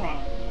totally wrong.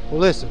 Well,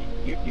 listen.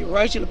 You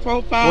racial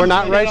profile. We're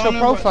not racial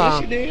Yes,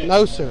 profile. you did.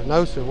 No, sir.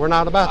 No, sir. We're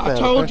not about that. I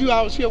told okay? you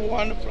I was here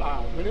watering the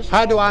flowers.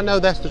 How do I know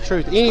that's the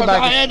truth? Because I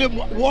Anybody. had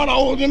the water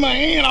hose in my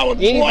hand. I was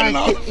watering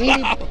all the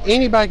flowers.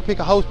 Anybody can pick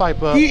a hose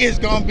pipe up. He is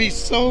gonna be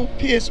so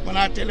pissed when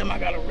I tell him I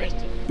got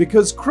arrested.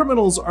 Because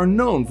criminals are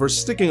known for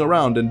sticking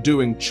around and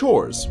doing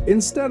chores.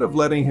 Instead of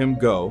letting him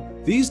go,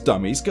 these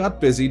dummies got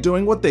busy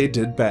doing what they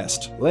did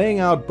best, laying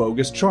out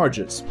bogus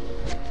charges.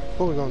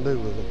 What are we gonna do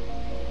with it?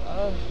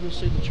 You'll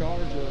see the charge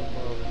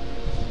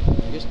of,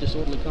 I guess,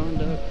 disorderly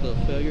conduct, the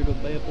failure to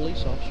obey a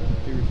police officer.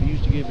 He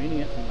refused to give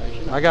any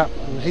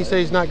information. He said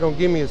he's not gonna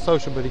give me his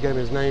social, but he gave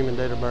me his name and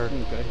date of birth.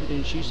 Okay,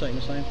 and she's saying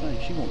the same thing.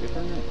 She won't give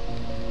her name.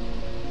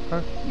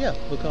 Huh? Yeah,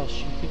 because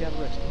he got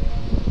arrested.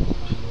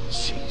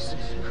 Jesus.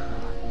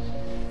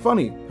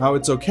 Funny how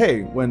it's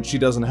okay when she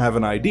doesn't have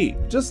an ID.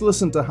 Just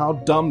listen to how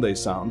dumb they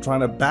sound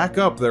trying to back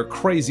up their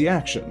crazy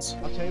actions.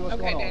 I'll tell you what's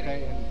going on,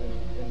 okay?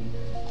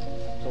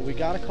 And so we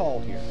got a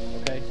call here,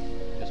 okay?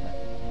 Yes, ma'am.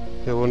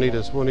 Yeah, we'll need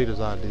his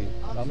ID.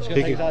 I'm just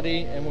gonna take his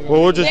ID and we're gonna.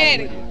 Well, we'll just.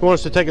 You want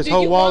us to take his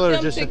whole wallet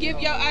or just? to give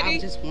your ID? I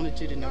just wanted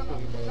you to know who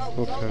he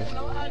was.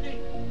 Okay.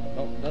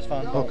 Oh, that's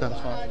fine. Okay.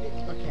 That's fine.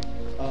 Okay.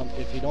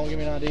 If you don't give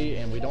me an ID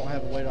and we don't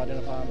have a way to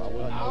identify him, I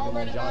will have to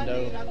move him on John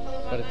Doe.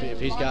 But if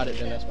he's got it,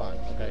 then that's fine.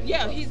 Okay.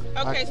 Yeah, he's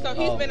okay. So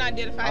he's been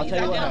identified. He's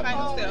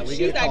identified himself.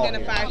 She's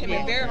identified him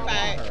and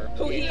verified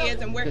who he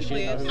is and where he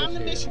lives. I'm the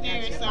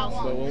missionary,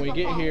 so. But when we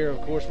get here,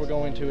 of course, we're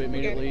going to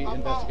immediately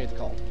investigate the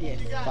call. Yes.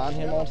 Find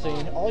him on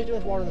scene. All he's doing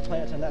is watering the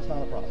plants, and that's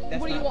not a problem.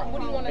 What do you want?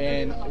 What do you want to do?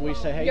 And we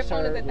say, hey, Your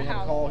phone is sir, at the we have a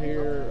house. call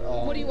here.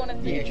 What do you want to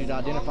do? Need you to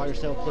identify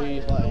yourself,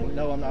 please. Like,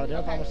 no, I'm not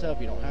identifying myself.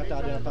 You don't have to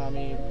identify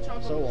me.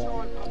 So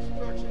on.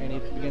 And he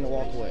began to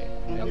walk away.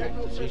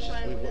 And she's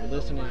just, we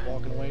listen, he's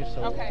walking away,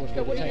 so of course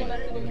we detain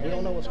him. We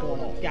don't know what's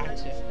going on.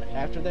 Gotcha.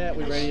 After that,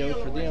 we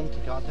radioed for them to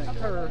contact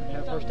her,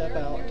 have her step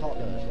out and talk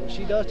to us. Well,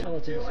 she does tell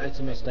us it's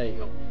a mistake,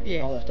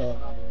 all that stuff.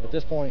 At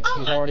this point,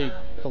 he's already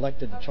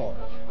collected the charge.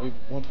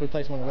 Once we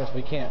place him on arrest,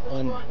 we can't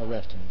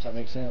unarrest him. Does that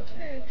make sense?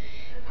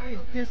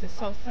 This is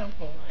so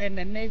simple. And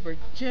the neighbor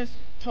just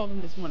told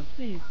him this morning,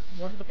 please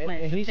water the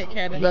plants and take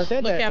care of He the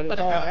said look that, after but it's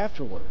the all house.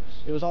 afterwards.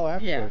 It was all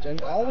afterwards. And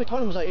all we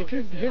told him was like, if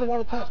you're here to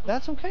water the plants,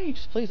 that's okay.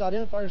 Just please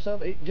identify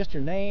yourself, just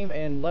your name,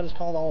 and let us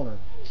call the owner.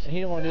 And he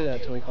didn't want to do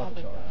that until he caught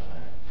the charge.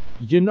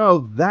 You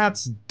know,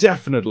 that's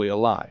definitely a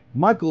lie.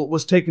 Michael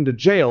was taken to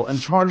jail and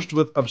charged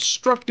with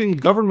obstructing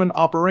government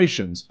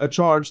operations, a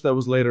charge that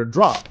was later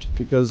dropped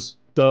because,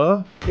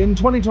 duh. In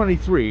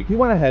 2023, he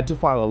went ahead to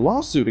file a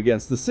lawsuit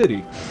against the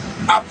city.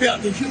 I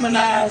felt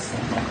dehumanized.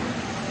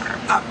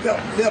 I felt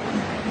little.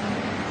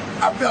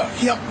 I felt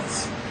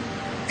helpless.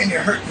 And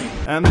it hurt me.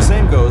 And the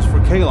same goes for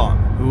Kalon,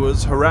 who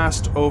was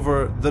harassed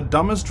over the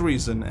dumbest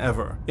reason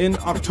ever. In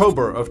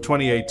October of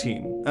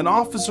 2018, an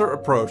officer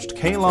approached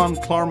Kalon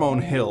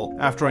Clarmone Hill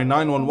after a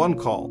 911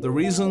 call, the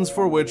reasons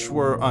for which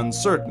were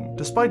uncertain.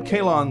 Despite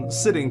Kalon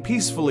sitting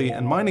peacefully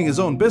and minding his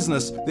own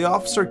business, the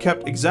officer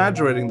kept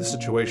exaggerating the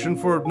situation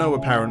for no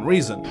apparent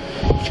reason.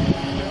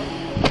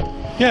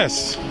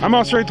 Yes, I'm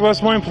Officer at the West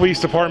Des Moines Police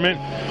Department.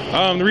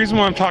 The reason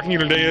why I'm talking to you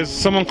today is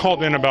someone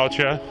called in about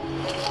you.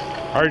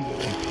 Are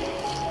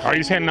you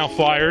just handing out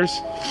flyers?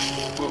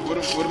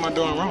 What am I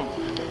doing wrong?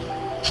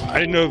 I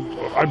didn't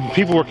know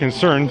people were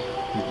concerned.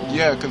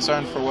 Yeah,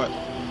 concerned for what?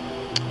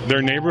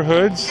 Their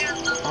neighborhoods.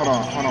 Hold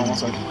on 1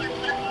 second.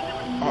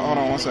 Hold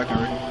on 1 second,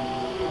 Ricky.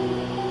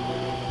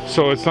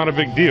 So it's not a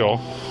big deal.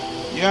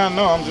 Yeah, I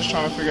know. I'm just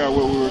trying to figure out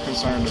what we were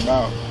concerned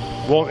about.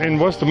 Well, in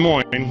West Des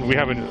Moines, we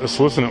have a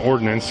soliciting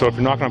ordinance, so if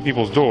you're knocking on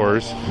people's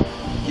doors...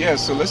 Yeah,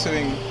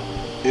 soliciting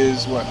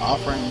is what?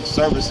 Offering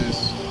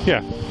services.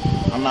 Yeah.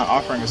 I'm not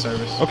offering a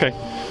service. Okay.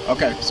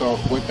 Okay, so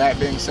with that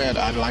being said,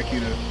 I'd like you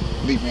to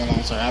leave me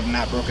alone, sir. I have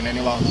not broken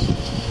any laws.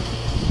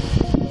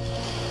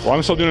 Well,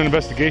 I'm still doing an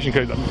investigation,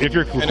 because if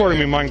you're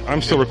recording me,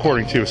 I'm still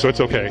recording too, so it's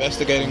okay.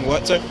 Investigating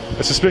what, sir?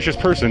 A suspicious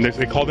person.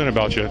 They called in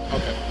about you.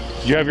 Okay.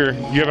 You have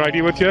an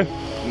ID with you?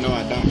 No,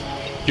 I don't. Do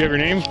you have your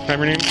name? Have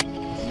your name?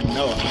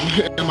 No.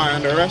 Am I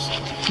under arrest?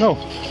 No.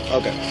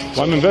 Okay.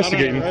 Well, I'm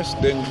investigating. If I'm under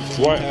arrest, then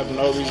you have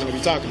no reason to be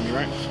talking to me,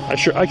 right?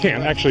 I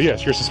can. Actually,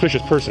 yes. You're a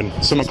suspicious person.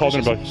 Someone called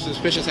in about...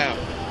 Suspicious how?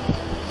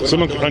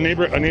 A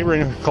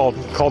neighbor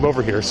called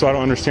over here, so I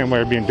don't understand why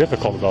you're being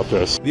difficult about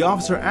this. The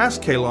officer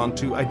asked Kalon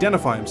to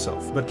identify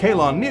himself, but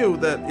Kalon knew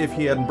that if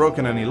he hadn't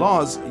broken any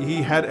laws,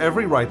 he had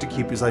every right to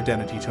keep his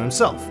identity to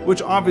himself,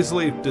 which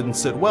obviously didn't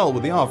sit well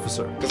with the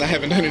officer. Because I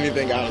haven't done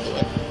anything out of the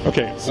way.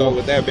 Okay. So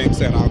with that being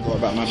said, I'll go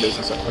about my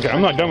business. Okay,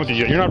 I'm not done with you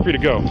yet. You're not free to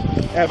go.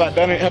 Have I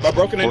done it? Have I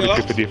broken any laws?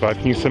 4255.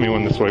 Can you send me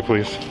one this way,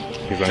 please?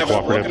 He's uncooperative. Have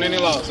I broken any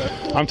laws,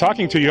 sir? I'm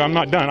talking to you. I'm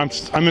not done.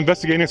 I'm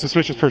investigating a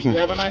suspicious person. You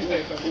have a nice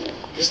day, sir.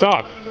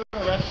 Stop.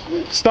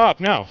 Stop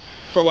now.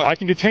 For what? I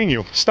can detain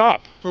you.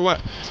 Stop. For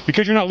what?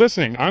 Because you're not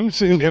listening. I'm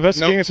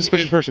investigating a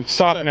suspicious person.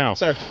 Stop now.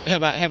 Sir,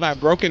 have I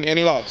broken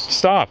any laws?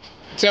 Stop.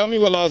 Tell me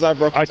what laws I've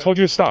broken. I told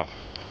you to stop.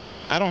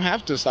 I don't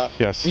have to stop.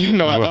 Yes. You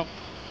know I don't.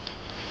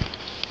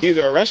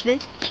 Either arrest me,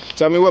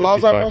 tell me what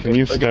laws I've broken. Can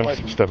you step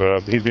it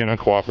up? He's being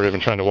uncooperative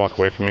and trying to walk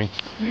away from me.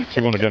 He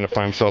won't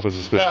identify himself as a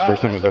suspicious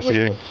person I'm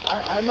investigating.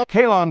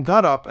 Kalon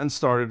got up and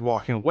started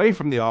walking away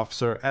from the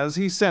officer as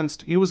he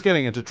sensed he was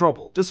getting into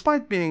trouble,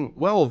 despite being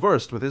well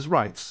versed with his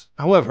rights.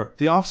 However,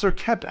 the officer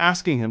kept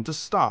asking him to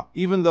stop,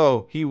 even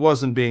though he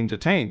wasn't being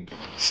detained.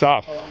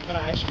 Stop. I'm going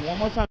to ask you one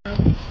more time.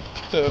 I'm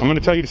going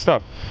to tell you to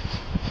stop.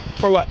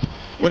 For what?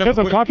 Because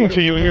I'm talking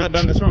to you and you're... I've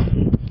done this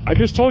wrong. I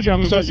just told you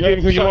I'm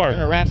investigating who you are. You're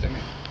harassing me.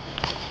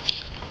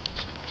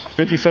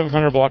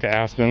 5700 block of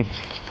Aspen.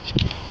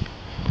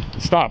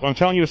 Stop. I'm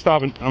telling you to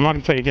stop, and I'm not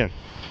going to tell you again.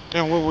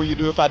 And what will you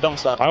do if I don't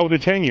stop? I will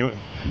detain you.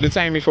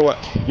 Detain me for what?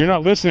 You're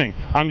not listening.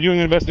 I'm doing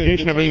an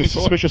investigation of a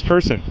suspicious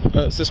person.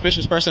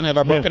 Suspicious person? Have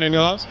I broken any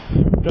laws?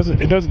 That's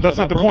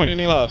not the point.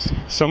 Any laws?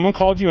 Someone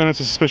called you and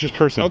it's a suspicious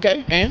person.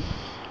 Okay, and?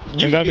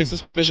 You be a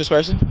suspicious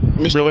person?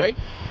 Mr. Really? Ray?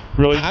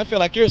 Really? I feel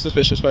like you're a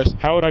suspicious person.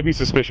 How would I be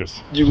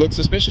suspicious? You look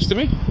suspicious to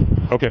me.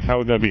 Okay, how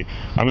would that be?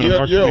 I'm in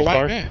you're a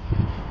white man.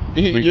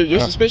 You're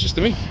suspicious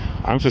to me.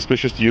 I'm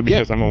suspicious to you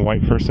because I'm a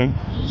white person?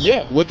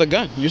 Yeah, with a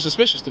gun. You're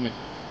suspicious to me.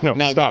 No,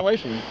 now stop. Get away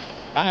from me.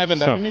 I haven't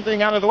done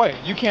anything out of the way.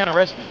 You can't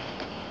arrest me.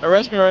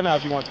 Arrest me right now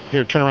if you want to.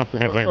 Here, turn around.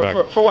 Put your hand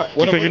back. For what?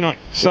 Because you're not.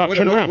 Stop.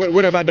 Turn around.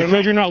 What have I done?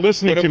 Because you're not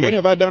listening to me. What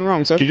have I done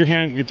wrong, sir? Get your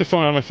hand. Get the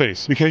phone out of my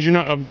face. Because you're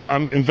not.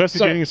 I'm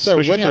investigating a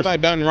suspicious person. Sir, what have I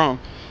done wrong?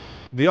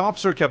 The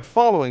officer kept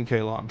following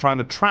Kalon, trying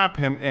to trap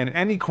him in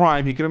any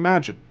crime he could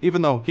imagine,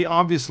 even though he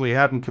obviously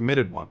hadn't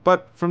committed one.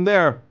 But from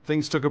there,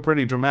 things took a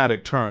pretty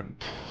dramatic turn.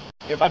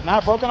 If I've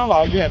not broken a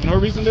law, you have no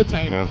reason to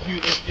detain me.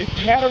 If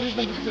you had a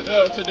reason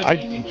to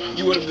detain me,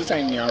 you would have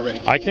detained me already.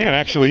 I can,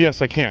 actually.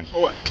 Yes, I can.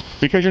 For what?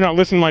 Because you're not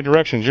listening to my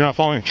directions. You're not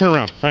following. Turn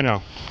around right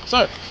now.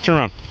 Sir. Turn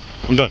around.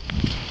 I'm done.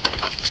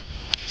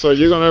 So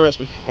you're going to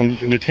arrest me? I'm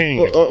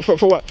detaining you. For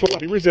what? For what?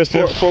 Be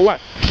resistive. For what?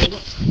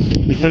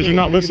 Because you're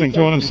not listening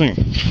to what I'm saying.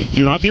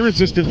 Do not be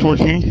resistive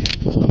towards me.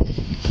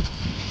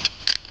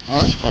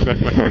 All right. I'll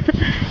back my car.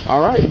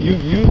 All right.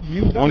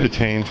 You've done I'm it.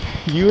 detained.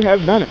 You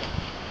have done it.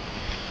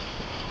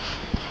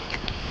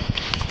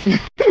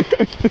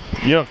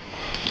 Yep.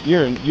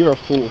 You're a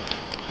fool.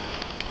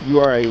 You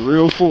are a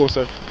real fool,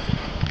 sir.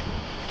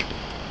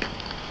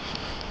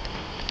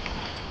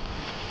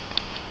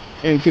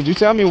 And could you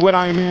tell me what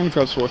I am in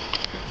handcuffs for?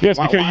 Yes,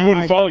 because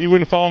you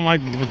wouldn't follow my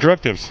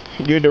directives.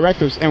 Your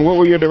directives? And what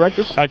were your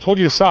directives? I told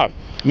you to stop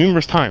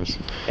numerous times.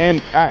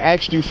 And I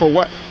asked you for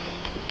what?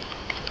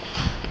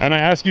 And I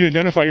asked you to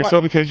identify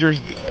yourself because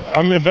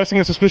I'm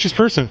investigating a suspicious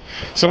person.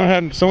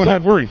 Someone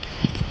had worried.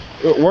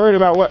 Worried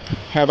about what?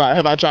 Have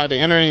I tried to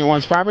enter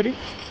anyone's property?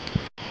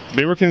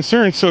 They were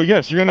concerned, so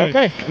yes, you're gonna.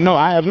 Okay, no,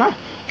 I have not.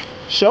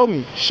 Show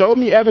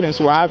me evidence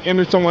where I've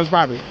entered someone's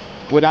property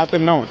without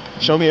them knowing.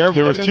 Show me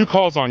evidence. There was 2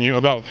 calls on you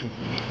about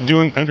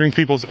entering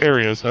people's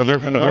areas of their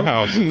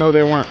house. No,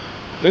 there weren't.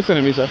 Listen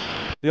to me, sir.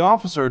 The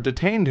officer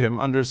detained him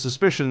under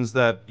suspicions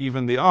that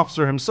even the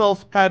officer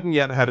himself hadn't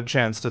yet had a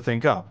chance to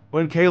think up.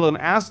 When Kalon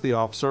asked the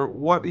officer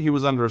what he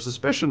was under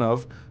suspicion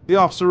of, the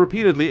officer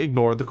repeatedly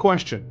ignored the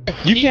question.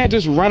 You can't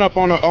just run up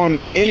on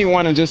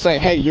anyone and just say,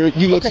 hey, you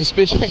look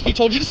suspicious. Okay, he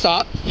told you to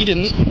stop. He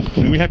didn't.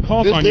 We had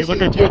calls on you,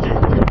 like I told you.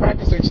 You're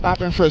practicing stop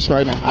and frisk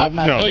right now.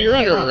 No, you're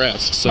under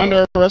arrest. So.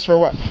 Under arrest for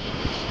what?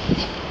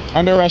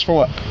 Under arrest for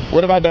what?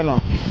 What have I done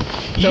wrong?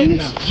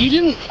 You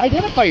didn't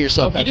identify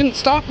yourself. Okay. You didn't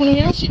stop when he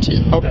asked you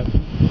to. Okay.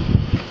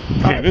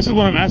 Okay, this is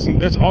what I'm asking.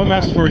 That's all I'm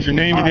asking for is your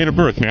name and date of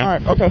birth, man. All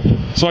right, okay.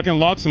 So I can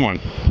log someone.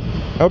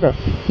 Okay.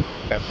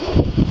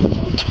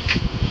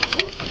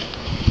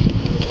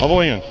 All the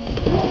way in.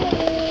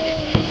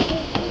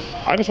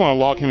 I just want to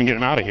log him and get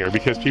him out of here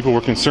because people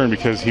were concerned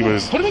because he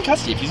was... Put him in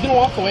custody. If he's going to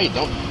walk away,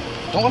 don't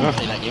let him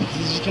play that game.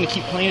 He's just going to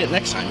keep playing it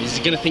next time. He's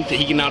going to think that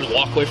he can now just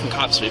walk away from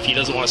cops. If he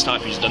doesn't want to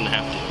stop, he just doesn't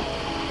have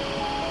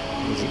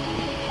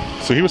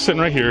to. So he was sitting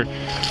right here,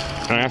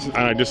 and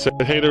I just said,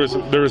 hey, there was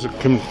a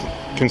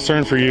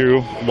concern for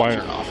you.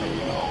 Why?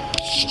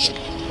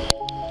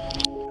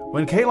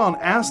 When Kaylon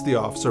asked the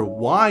officer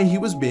why he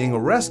was being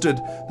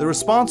arrested, the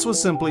response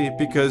was simply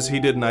because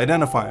he didn't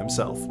identify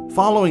himself.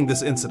 Following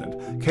this incident,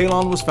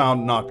 Kaylon was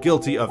found not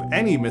guilty of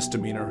any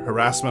misdemeanor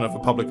harassment of a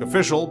public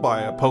official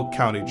by a Polk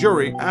County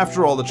jury.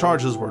 After all the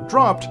charges were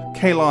dropped,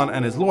 Kaylon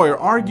and his lawyer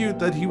argued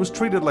that he was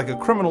treated like a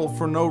criminal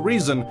for no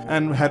reason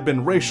and had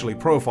been racially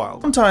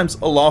profiled. Sometimes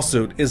a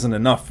lawsuit isn't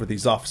enough for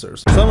these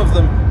officers. Some of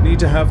them need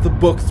to have the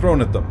book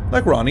thrown at them,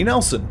 like Ronnie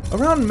Nelson.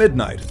 Around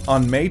midnight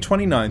on May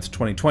 29th,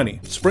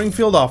 2020,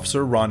 Springfield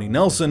officer Ronnie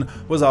Nelson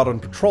was out on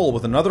patrol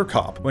with another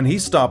cop when he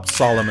stopped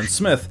Solomon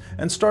Smith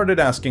and started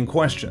asking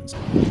questions.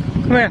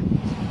 Come here.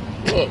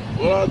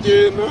 What I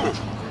did now?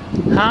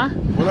 Huh?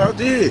 What I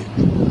did?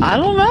 I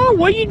don't know.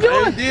 What are you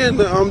doing? I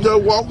did. I'm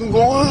just walking,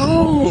 going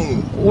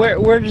home.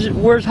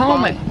 Where's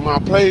home at? My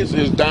place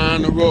is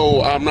down the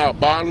road. I'm not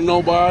bothering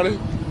nobody.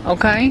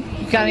 Okay.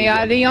 You got any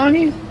ID on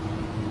you?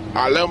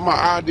 I left my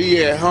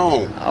ID at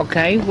home.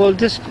 Okay. Well,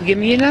 just give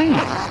me your name.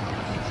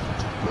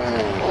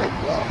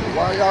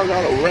 Why y'all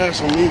gotta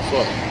harass me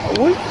for?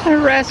 We're not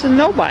harassing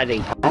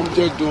nobody. I'm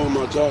just doing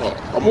my job.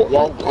 I'm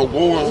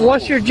going.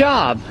 What's your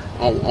job?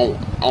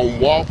 I'm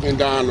walking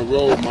down the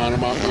road, minding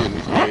my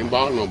business. I ain't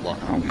bothering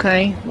nobody.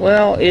 Okay.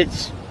 Well,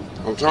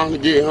 I'm trying to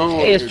get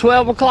home. It's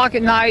 12 o'clock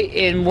at night,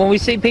 and when we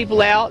see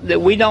people out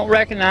that we don't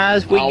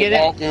recognize, we get it.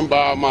 I'm walking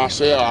by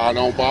myself. I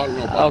don't bother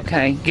nobody.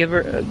 Okay. Give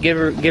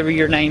her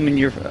your name and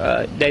your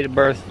date of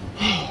birth.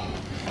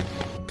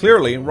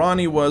 Clearly,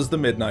 Ronnie was the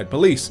Midnight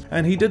Police,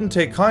 and he didn't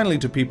take kindly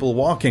to people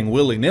walking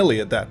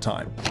willy-nilly at that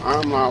time.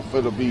 I'm not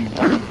finna be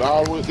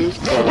down with this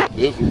stuff.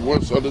 This is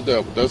works of the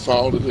devil. That's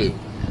all it is.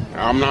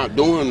 I'm not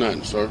doing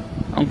nothing, sir.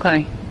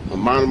 Okay. I'm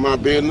minding my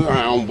business.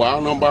 I don't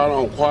bother nobody.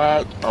 I'm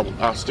quiet.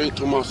 I stick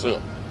to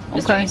myself. Okay.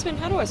 Mr. Eastman,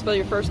 how do I spell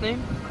your first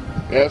name?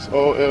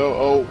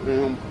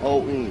 S-O-L-O-M-O-N.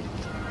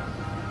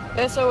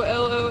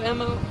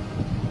 S-O-L-O-M-O?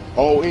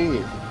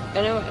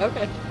 I know,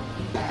 okay.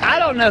 I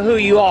don't know who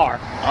you are.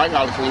 I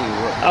gotta clean it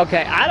up.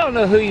 Okay, I don't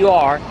know who you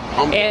are.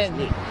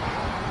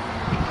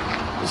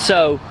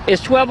 So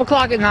it's 12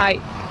 o'clock at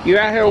night. You're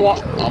out here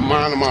walking. I'm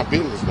minding my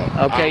business though.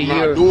 Okay,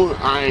 I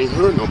ain't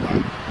hurt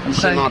nobody. It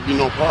should not be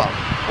no problem.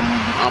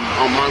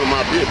 I'm minding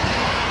my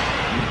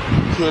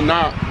business. Could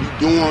not be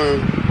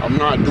doing. I'm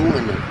not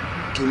doing it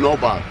to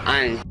nobody.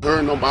 I ain't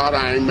hurt nobody.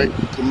 I ain't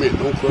commit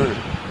no crime.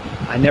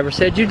 I never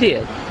said you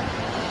did.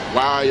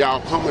 Why are y'all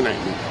coming at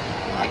me?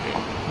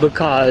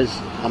 Because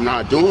I'm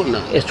not doing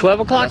that. It's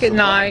 12 o'clock at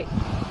night,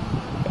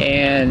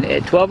 and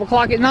at 12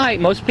 o'clock at night,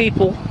 most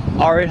people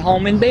are at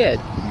home in bed.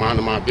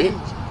 Minding my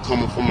business,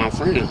 coming from my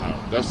friend's house.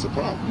 That's the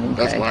problem.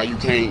 Okay. That's why you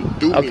can't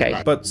do me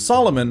like. But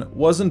Solomon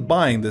wasn't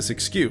buying this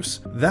excuse.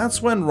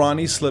 That's when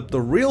Ronnie slipped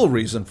the real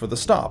reason for the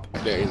stop.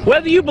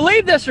 Whether you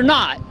believe this or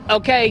not,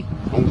 okay?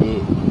 I'm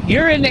good.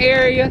 You're in the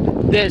area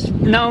that's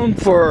known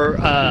for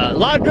a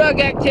lot of drug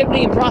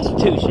activity and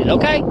prostitution,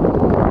 okay?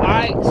 All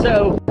right,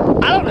 so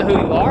I don't know who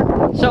you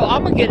are, so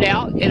I'm going to get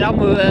out and I'm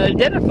going to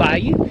identify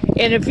you.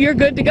 And if you're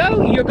good to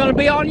go, you're going to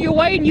be on your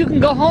way and you can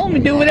go home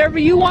and do whatever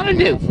you want to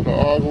do. I'm not for the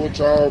argue with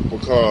y'all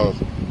because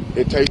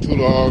it takes too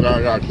long.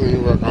 I got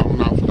clean work. I'm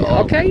not for the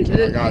argue. Okay.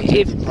 I got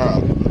Jesus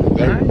Christ.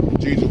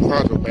 Jesus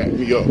Christ will back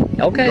me up.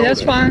 Okay,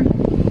 that's fine.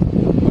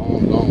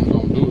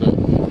 Don't do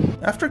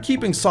that. After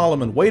keeping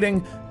Solomon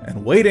waiting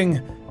and waiting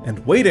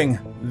and waiting,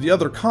 the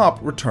other cop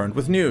returned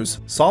with news.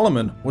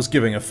 Solomon was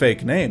giving a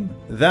fake name.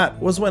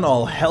 That was when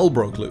all hell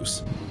broke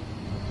loose.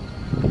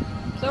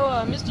 So,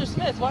 Mr.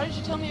 Smith, why did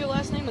you tell me your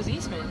last name was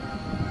Eastman?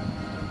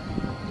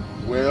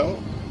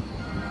 Well,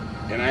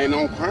 it ain't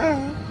no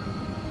crime.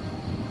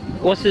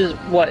 What's his,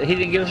 what, he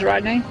didn't give us the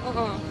right name?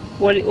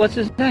 What's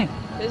his name?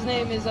 His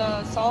name is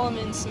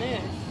Solomon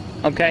Smith.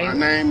 Okay. My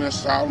name is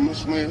Solomon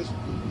Smith.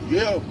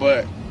 Yeah,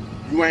 but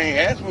you ain't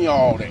asked me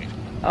all that.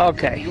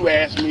 Okay. You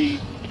asked me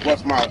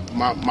what's my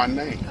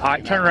name. All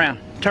right, turn around.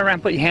 Turn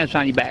around, put your hands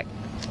behind your back.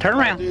 Turn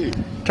around.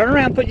 Turn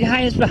around, put your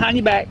hands behind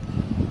your back.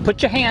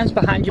 Put your hands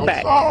behind your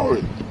back.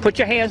 Sorry. Put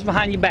your hands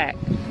behind your back.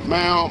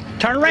 Ma'am.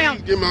 Turn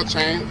around. Give me a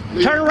chance.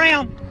 Please. Turn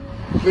around.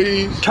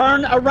 Please.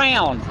 Turn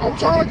around. I'm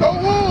trying to go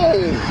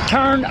home.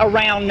 Turn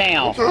around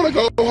now. I'm trying to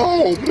go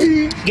home,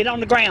 please. Get on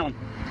the ground.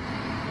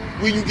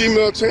 Will you give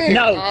me a chance?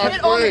 No.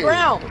 Get on the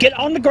ground. Get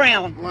on the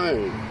ground.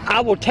 Lane.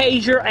 I will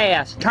tase your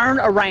ass. Turn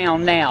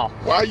around now.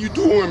 Why are you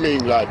doing me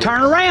like that?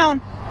 Turn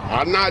around.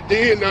 I'm not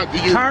did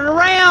nothing to you. Turn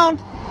around.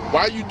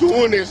 Why are you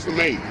doing this to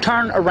me?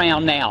 Turn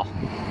around now.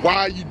 Why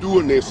are you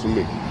doing this to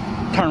me?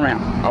 Turn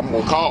around. I'm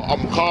gonna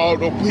call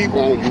the people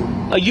on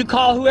you. You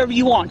call whoever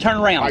you want. Turn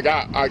around.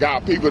 I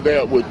got people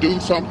that would do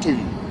something to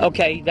you.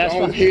 Okay, that's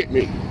Don't hit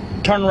me.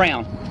 Turn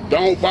around.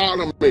 Don't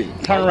bother me.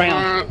 Turn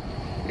around.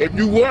 If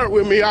you work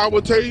with me, I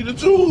will tell you the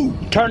truth.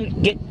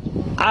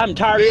 I'm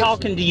tired of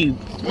talking to you.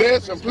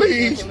 Listen,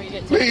 please,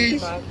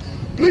 please,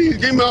 please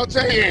give me a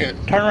chance.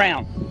 Turn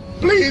around.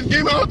 Please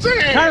give me a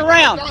chance. Turn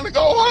around. I'm trying to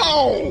go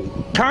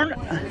home.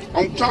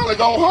 I'm trying to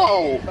go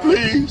home.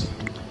 Please.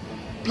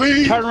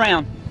 Please. Turn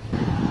around.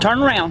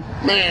 Turn around.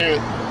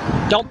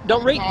 Man. Don't you.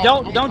 Put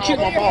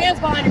your hands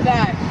behind your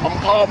back. I'm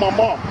calling my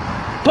mom.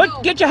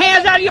 Get your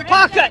hands out of your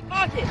pocket.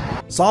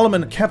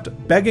 Solomon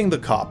kept begging the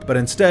cop, but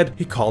instead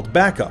he called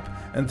backup,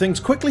 and things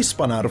quickly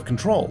spun out of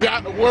control. You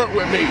got to work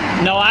with me.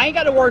 No, I ain't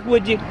got to work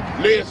with you.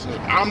 Listen,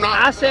 I'm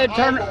not. I said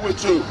turn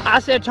with you. I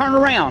said turn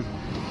around.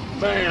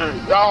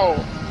 Man, y'all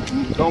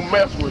don't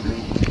mess with me.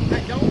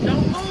 Hey, don't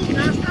move.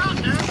 Now stop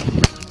now.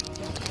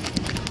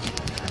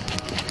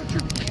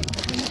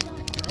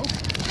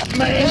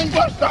 Man,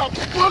 stop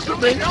pushing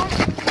me.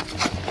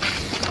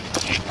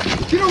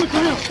 Get on the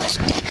ground.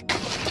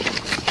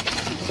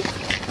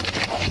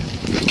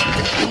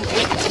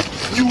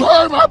 You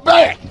heard my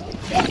back.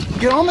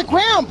 Get on the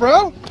ground,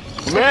 bro.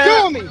 Man.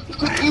 Kill me.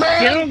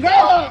 Man. Get on the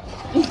ground.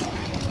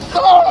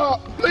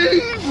 Stop,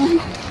 please.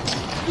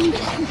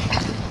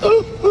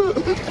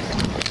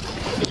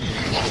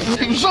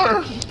 You,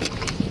 sir.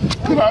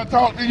 Can I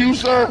talk to you,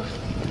 sir?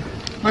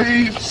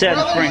 Please.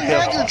 Brother, you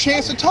had your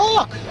chance to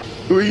talk.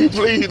 Will you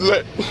please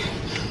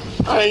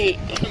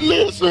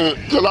listen,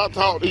 till I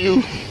talk to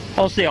you?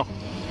 Hold still.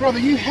 Brother,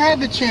 you had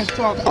the chance to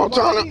talk. I'm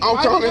trying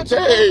to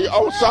tell you,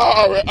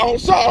 I'm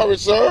sorry,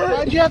 sir.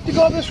 Why'd you have to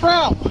go this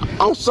route?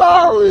 I'm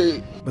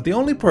sorry. But the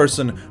only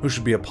person who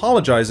should be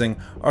apologizing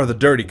are the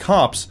dirty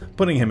cops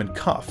putting him in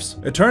cuffs.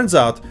 It turns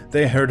out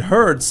they had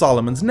heard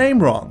Solomon's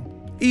name wrong.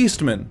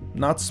 Eastman,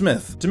 not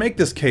Smith. To make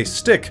this case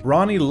stick,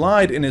 Ronnie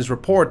lied in his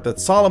report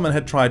that Solomon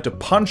had tried to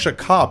punch a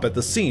cop at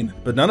the scene,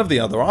 but none of the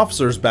other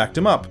officers backed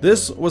him up.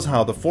 This was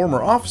how the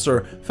former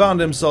officer found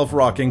himself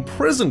rocking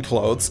prison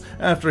clothes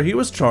after he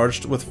was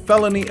charged with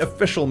felony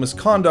official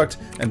misconduct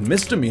and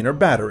misdemeanor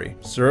battery.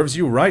 Serves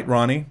you right,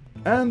 Ronnie.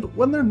 And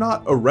when they're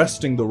not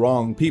arresting the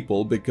wrong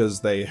people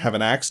because they have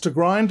an axe to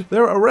grind,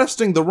 they're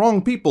arresting the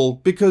wrong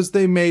people because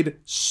they made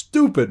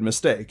stupid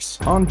mistakes.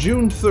 On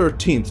June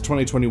 13th,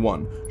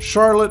 2021,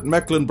 Charlotte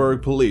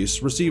Mecklenburg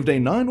police received a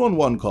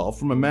 911 call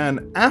from a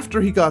man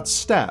after he got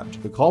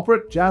stabbed. The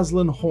culprit,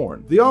 Jaslyn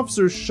Horn. The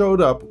officers showed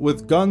up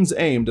with guns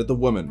aimed at the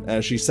woman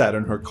as she sat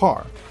in her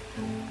car.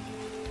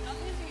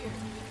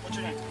 What's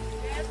your name?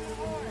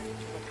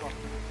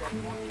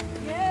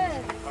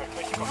 Yes.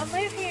 I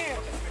live here.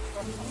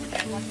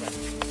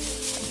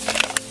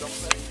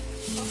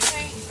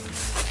 Okay.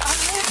 I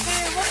live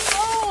here. What's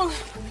wrong?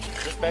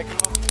 Just back him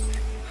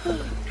up.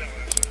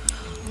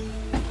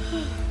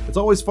 It's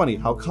always funny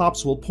how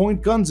cops will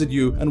point guns at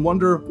you and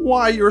wonder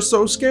why you're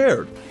so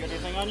scared. You got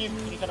anything on you?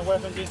 Any kind of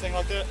weapons, anything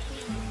like that?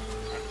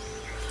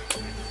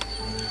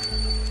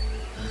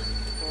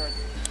 Alright.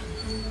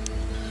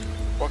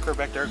 Walk her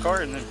back to her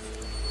car and then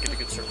get a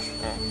good search.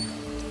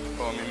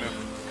 Follow me, man.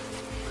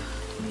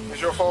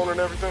 Is your phone and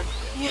everything?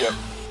 Yeah.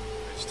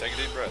 Just take a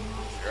deep breath.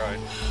 You're alright.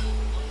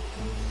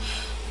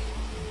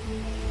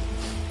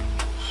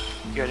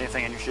 You got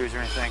anything in your shoes or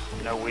anything?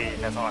 No weed,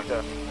 nothing like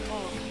that?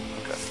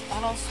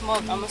 I don't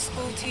smoke. I'm a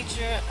school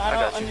teacher. I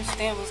don't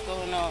understand what's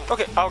going on.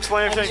 Okay, I'll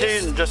explain everything to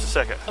you in just a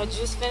second. I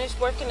just finished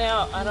working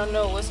out. I don't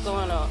know what's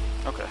going on.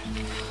 Okay.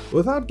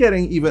 Without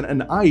getting even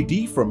an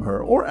ID from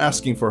her or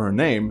asking for her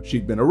name,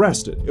 she'd been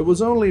arrested. It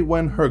was only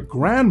when her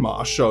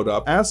grandma showed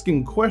up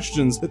asking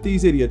questions that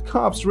these idiot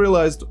cops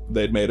realized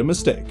they'd made a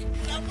mistake.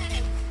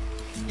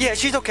 Yeah,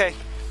 she's okay.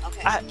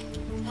 Okay.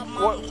 Her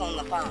mom's on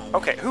the phone.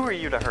 Okay, who are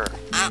you to her?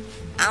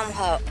 I'm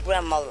her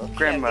grandmother.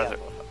 Grandmother.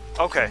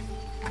 Okay.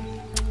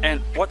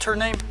 And what's her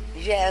name?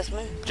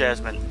 Jasmine.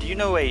 Jasmine. Do you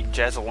know a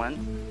Jaslyn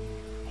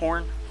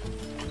Horn?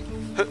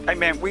 Hey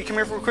man, will you come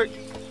here real quick?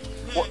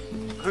 What?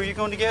 Who are you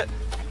going to get?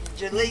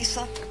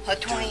 Jaleesa, her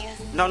twin.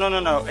 No.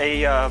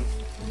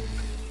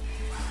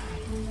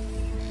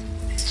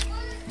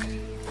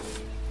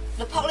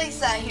 The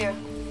police out here.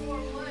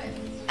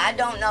 I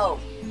don't know.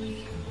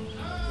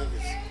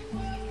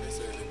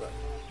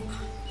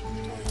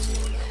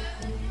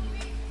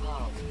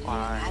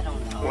 I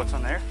don't know. What's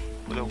on there?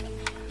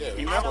 Yeah,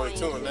 email?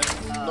 22 and that.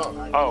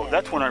 No. Oh,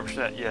 that's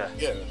 100%, yeah.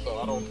 Yeah, so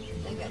I don't,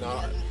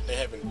 they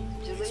haven't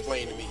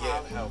explained to me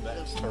yet how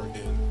that's turned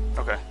in.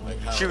 Okay. Like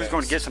she was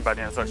going to get somebody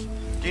in the search.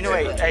 Do you know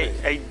a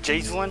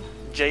Jaslyn?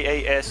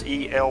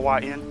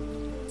 Jaselyn?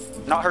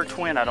 Not her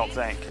twin, I don't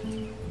think.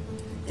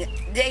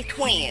 They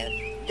twins.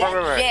 That's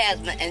right.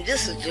 Jasmine, and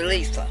this is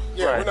Jaleesa.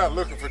 Yeah, right.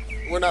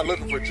 We're not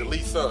looking for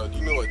Jaleesa. Do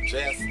you know a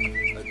Jaslyn?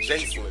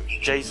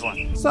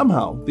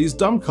 Somehow, these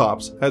dumb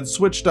cops had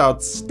switched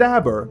out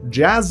stabber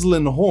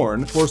Jaslyn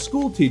Horn for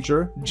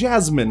schoolteacher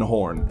Jasmine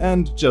Horn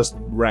and just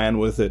ran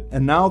with it.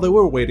 And now they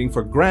were waiting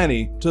for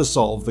Granny to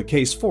solve the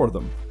case for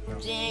them.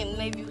 Jane,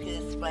 maybe you can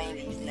explain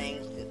these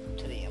names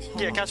to them.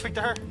 Yeah, can I speak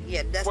to her?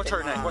 Yeah, that's What's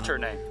her name? What's her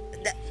name?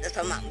 That's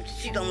her mom.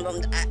 She don't know.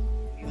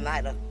 You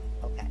might have.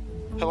 Okay.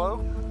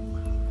 Hello?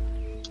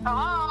 Hello,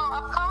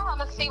 I'm calling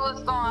to see what's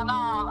going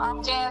on.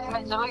 I'm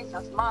Jasmine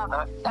Jaleesa's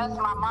mother. That's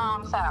my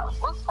mom's house.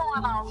 What's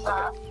going on,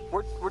 sir?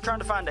 We're trying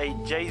to find a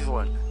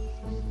Jaislyn.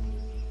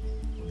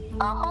 Who?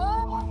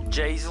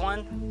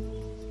 Jaislyn.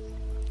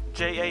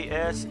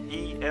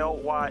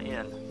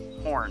 J-A-S-E-L-Y-N.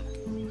 Horn.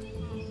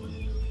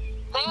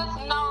 There's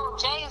no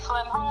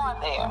Jaislyn Horn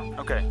there.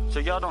 Okay, so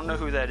y'all don't know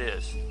who that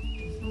is?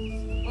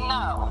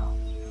 No.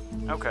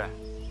 Okay.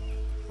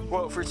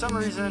 Well, for some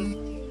reason,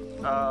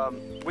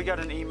 we got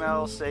an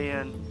email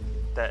saying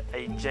that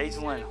a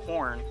Jaislyn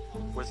Horn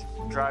was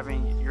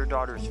driving your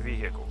daughter's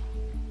vehicle.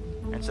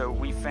 And so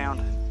we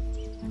found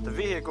the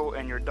vehicle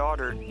and your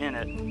daughter in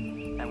it,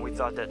 and we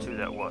thought that's who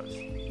that was.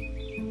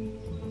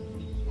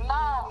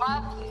 No,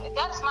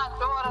 that's my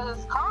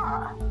daughter's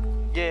car.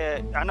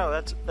 Yeah, I know,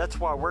 that's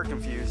why we're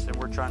confused, and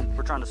we're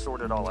trying to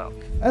sort it all out.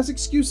 As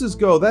excuses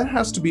go, that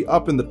has to be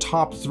up in the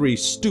top 3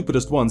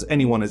 stupidest ones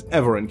anyone has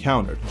ever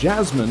encountered.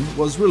 Jasmine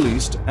was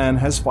released and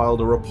has filed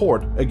a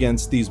report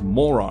against these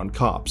moron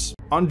cops.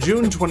 On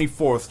June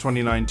 24th,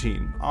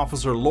 2019,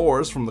 Officer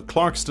Lors from the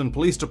Clarkston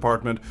Police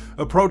Department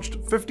approached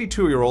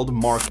 52-year-old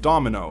Mark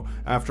Domino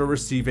after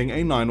receiving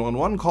a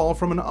 911 call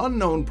from an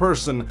unknown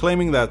person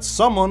claiming that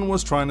someone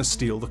was trying to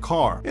steal the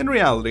car. In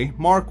reality,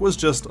 Mark was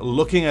just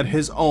looking at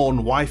his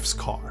own wife's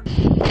car.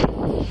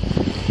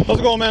 How's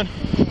it going, man?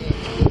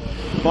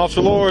 I'm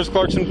Officer Lors,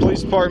 Clarkston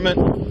Police Department.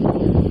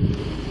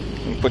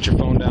 Put your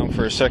phone down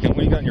for a second. What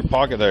do you got in your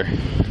pocket there?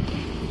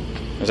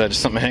 Is that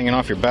just something hanging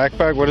off your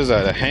backpack? What is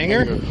that, a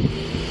hanger?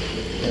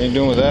 What are you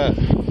doing with that?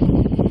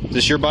 Is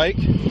this your bike?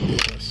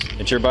 Yes.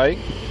 It's your bike?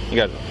 You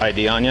got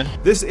ID on you?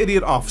 This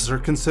idiot officer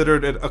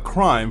considered it a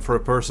crime for a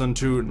person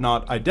to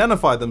not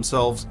identify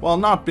themselves while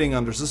not being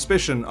under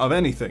suspicion of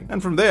anything.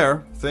 And from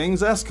there,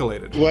 things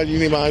escalated. Why do you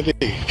need my ID?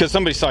 Because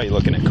somebody saw you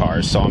looking at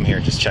cars, so I'm here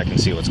just checking to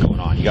see what's going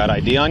on. You got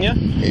ID on you?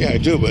 Yeah, I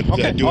do, but okay,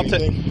 did I do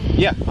anything?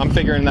 Yeah, I'm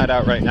figuring that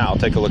out right now. I'll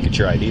take a look at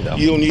your ID, though.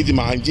 You don't need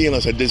my ID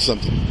unless I did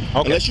something.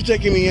 Okay. Unless you're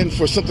taking me in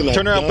for something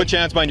Turn around, put your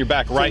hands behind your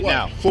back right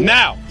now.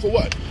 Now! For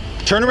what?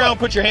 Turn around and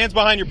put your hands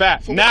behind your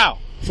back. Now!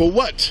 For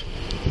what?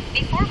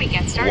 Before we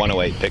get started,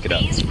 108, pick it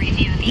up.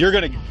 Review You're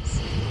gonna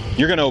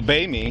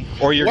obey me,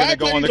 or you're gonna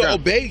go on the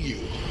ground. Obey you?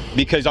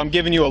 Because I'm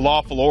giving you a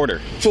lawful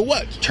order. For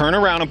what? Turn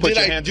around and put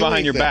your hands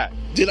behind your back.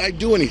 Did I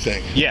do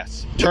anything?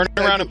 Yes. Turn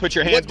around and put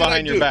your hands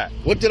behind your back.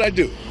 What did I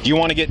do? Do you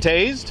want to get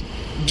tased?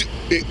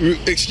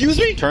 Excuse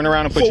me? Turn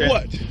around and put your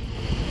hands. For what?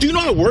 Do you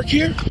know I work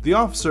here? The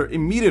officer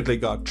immediately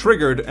got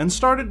triggered and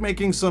started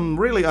making some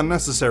really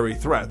unnecessary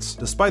threats,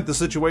 despite the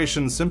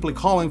situation simply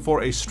calling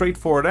for a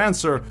straightforward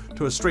answer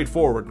to a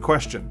straightforward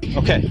question.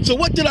 Okay. So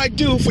what did I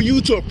do for you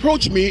to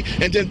approach me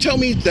and then tell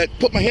me that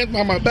put my hands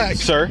behind my back?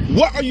 Sir.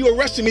 What are you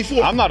arresting me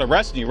for? I'm not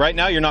arresting you. Right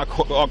now you're not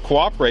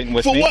cooperating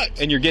with me. For what?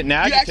 And you're getting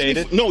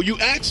agitated. You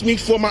asked me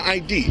for my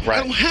ID. Right.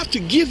 I don't have to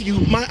give you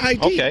my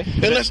ID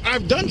unless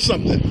I've done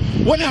something.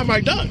 What have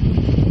I done?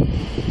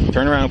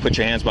 Turn around and put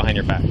your hands behind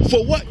your back.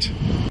 For what?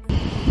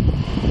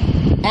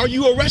 Are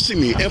you arresting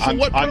me? And for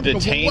what purpose? I'm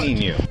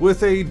detaining you.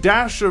 With a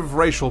dash of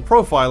racial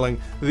profiling,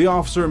 the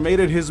officer made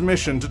it his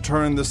mission to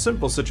turn the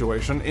simple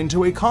situation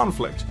into a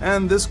conflict,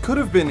 and this could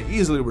have been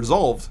easily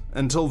resolved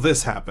until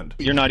this happened.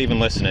 You're not even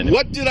listening.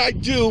 What did I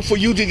do for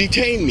you to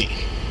detain me?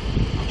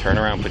 Turn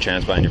around and put your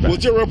hands behind your back.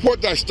 Was there a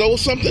report that I stole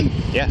something?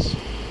 Yes.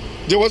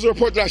 There was a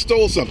report that I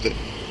stole something.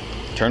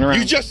 Turn around.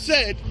 You just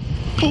said...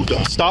 Hold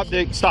on. Stop,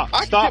 Dick. Stop.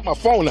 I can get my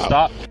phone out.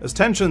 Stop. As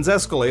tensions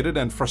escalated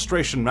and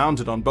frustration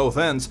mounted on both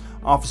ends,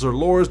 Officer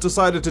Lors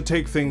decided to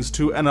take things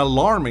to an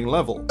alarming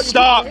level.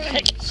 Stop!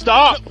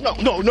 Stop!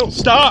 No.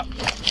 Stop!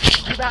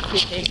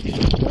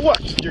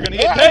 What? You're gonna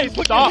get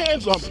tased. Stop! Your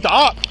hands on me.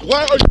 Stop!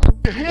 Why are you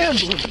your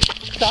hands on me?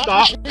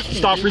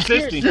 Stop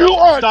resisting. You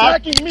are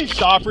attacking me.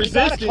 Stop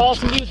resisting. You got a call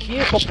from you with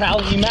vehicle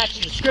prowling. You match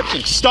the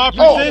description. Stop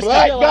resisting.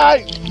 Black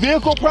guy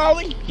vehicle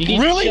prowling? You need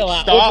to chill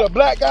out. Was a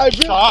black guy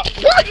vehicle? Stop.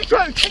 Why are you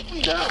trying to take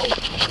me down?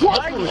 Why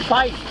are you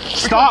fighting?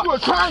 Stop. You are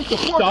trying to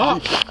force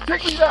me.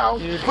 Take me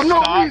down for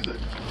no reason.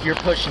 You're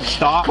pushing.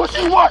 Stop.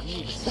 Pushing what?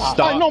 Stop.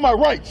 I know my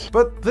rights.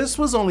 But this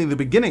was only the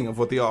beginning of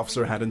what the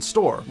officer had in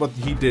store. What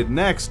he did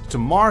next to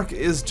Mark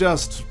is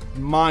just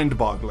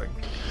mind-boggling.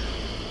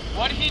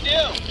 What did he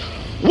do?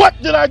 What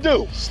did I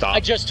do? Stop. I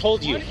just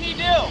told you. What did he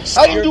do?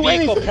 I didn't do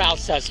anything. Vehicle prowl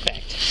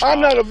suspect.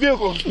 I'm not a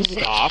vehicle.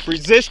 Stop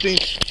resisting.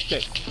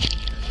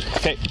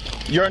 Okay.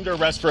 You're under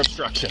arrest for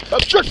obstruction.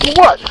 Obstruction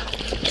what?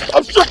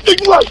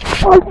 Obstructing what?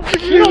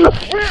 You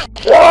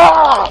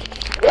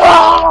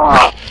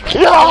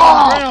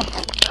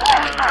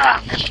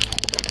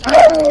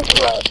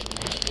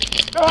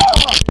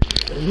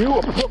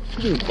approach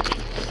me.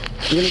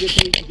 You're gonna get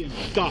tased again.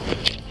 Stop.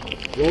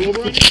 Roll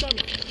over on your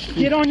stomach.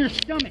 Get on your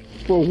stomach.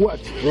 For what?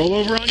 Roll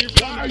over on your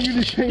stomach. Why are you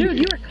detaining Dude,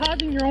 you are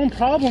causing your own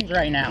problems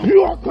right now.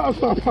 You are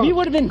causing my problems. You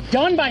would have been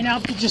done by now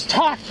if you just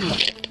talked to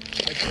me.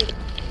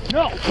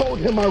 No. I told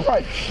him my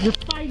rights. You're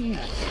fighting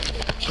us.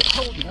 I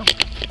told you.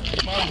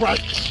 My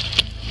rights.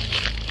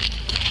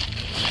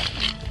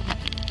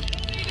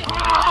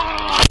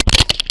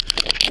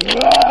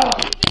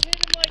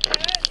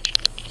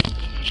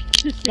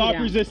 Stop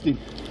resisting.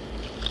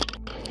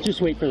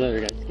 Just wait for the other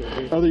guys to get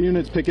here. Other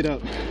units, pick it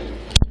up.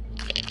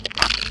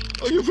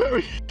 Oh, you're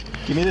very...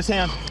 Give me this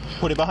hand.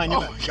 Put it behind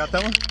your back. Got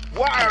that one?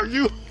 Why are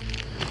you?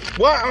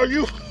 Why are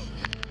you?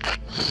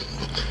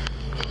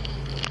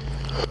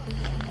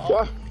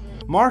 What?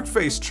 Mark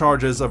faced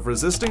charges of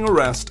resisting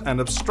arrest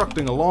and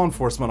obstructing a law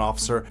enforcement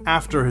officer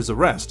after his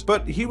arrest,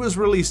 but he was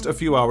released a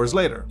few hours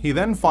later. He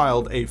then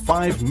filed a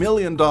 $5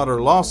 million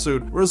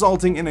lawsuit,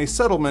 resulting in a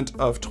settlement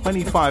of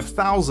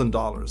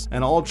 $25,000,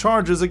 and all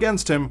charges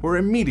against him were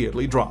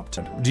immediately dropped.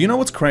 Do you know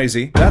what's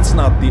crazy? That's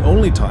not the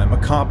only time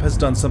a cop has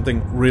done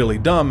something really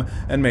dumb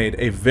and made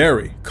a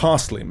very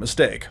costly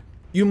mistake.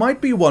 You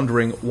might be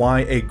wondering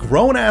why a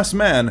grown-ass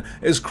man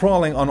is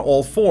crawling on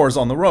all fours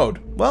on the road.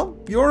 Well,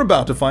 you're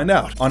about to find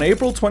out. On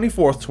April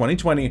 24th,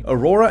 2020,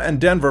 Aurora and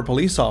Denver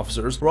police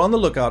officers were on the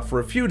lookout for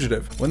a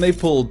fugitive when they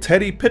pulled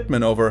Teddy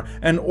Pittman over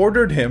and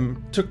ordered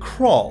him to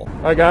crawl.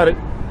 I got it.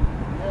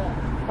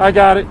 I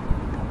got it.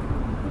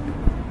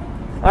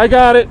 I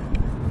got it.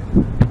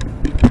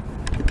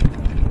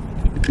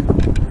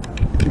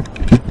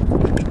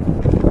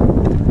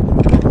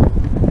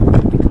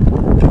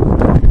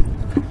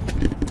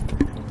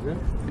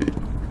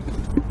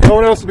 No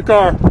one else in the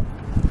car.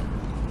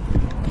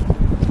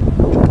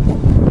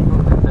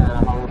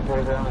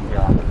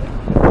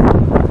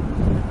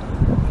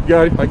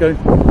 Got it. I got it.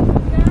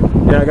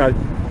 Yeah, I got it.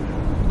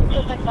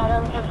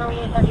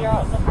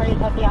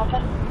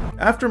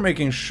 After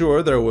making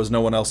sure there was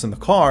no one else in the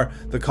car,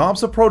 the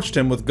cops approached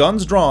him with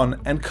guns drawn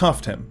and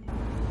cuffed him.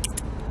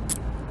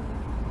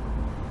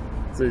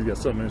 So he's got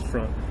something in his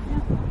front.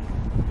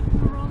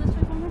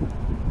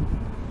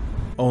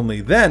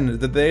 Only then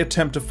did they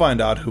attempt to find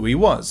out who he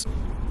was.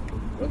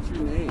 What's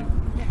your name?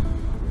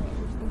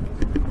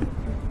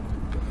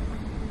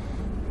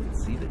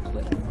 See the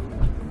clip.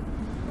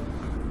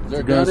 Is there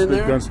a gun in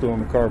there? The gun's still in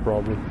the car,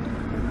 probably.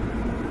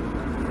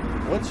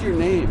 What's your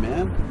name,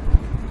 man?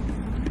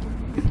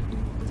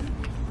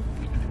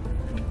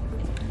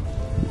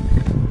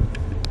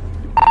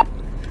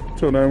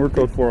 So now we're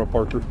code 4 on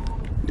Parker.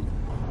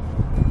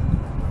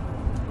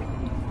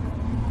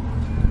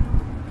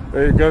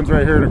 Hey, your gun's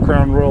right here in a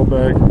Crown Royal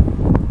bag.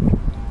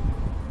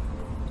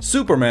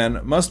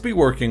 Superman must be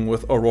working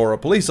with Aurora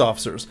police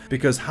officers,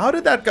 because how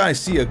did that guy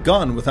see a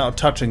gun without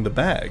touching the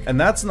bag? And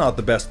that's not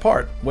the best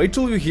part. Wait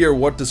till you hear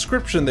what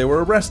description they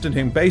were arresting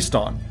him based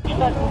on. Sort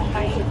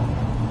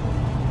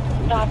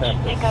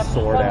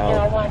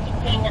out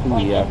who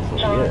he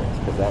actually is,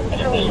 because that was...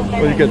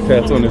 Well, he got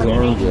tats on his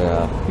arm.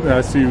 Yeah.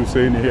 I see you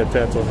saying he had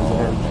tats on his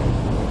arm.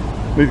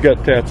 He's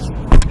got tats.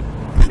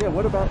 Yeah,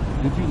 what about...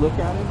 Did you look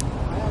at him?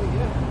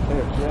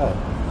 Yeah.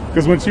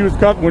 Because when she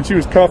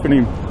was cuffing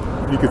him,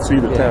 you could see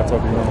the tats on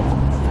the arm.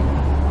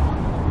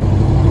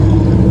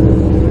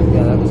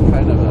 Yeah, that was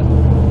kind of a...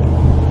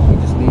 We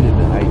just needed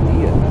an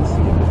idea to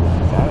see if it was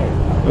a guy.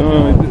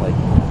 Like,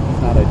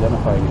 he's not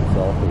identifying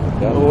himself as a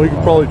gun. Well, we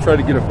could probably try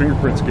to get a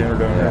fingerprint scanner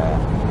down there.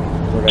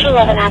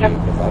 211 Adam.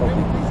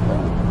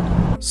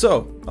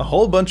 So, a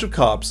whole bunch of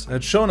cops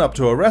had shown up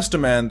to arrest a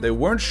man they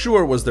weren't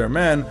sure was their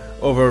man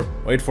over,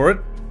 wait for it,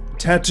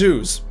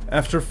 tattoos.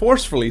 After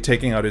forcefully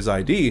taking out his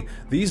ID,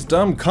 these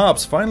dumb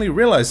cops finally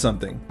realized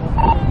something.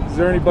 Is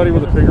there anybody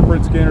with a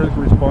fingerprint scanner that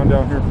can respond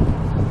down here?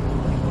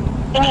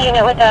 Any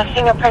unit with a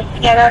fingerprint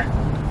scanner?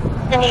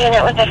 Any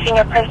unit with a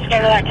fingerprint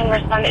scanner that can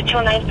respond at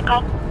 209's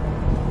call?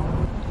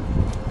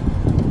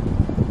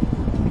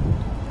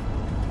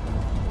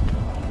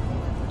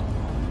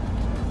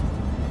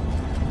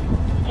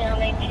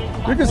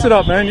 You can sit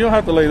up, man. You don't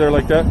have to lay there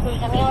like that. You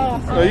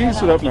can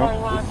sit up now.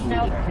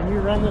 Can you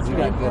run this? We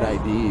got good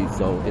ID,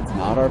 so it's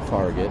not our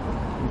target.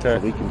 Okay. So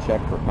we can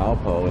check for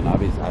Palpo, and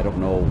obviously I don't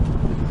know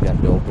if he's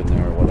got dope in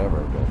there or whatever.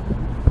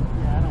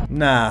 But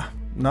Nah.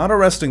 Not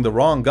arresting the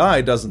wrong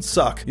guy doesn't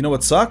suck. You know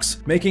what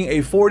sucks? Making a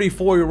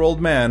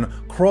 44-year-old man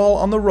crawl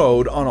on the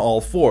road on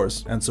all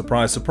fours. And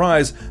surprise,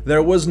 surprise,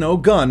 there was no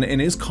gun in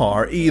his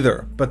car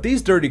either. But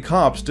these dirty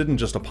cops didn't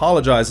just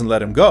apologize and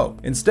let him go.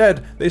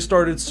 Instead, they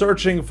started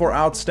searching for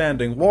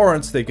outstanding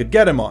warrants they could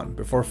get him on,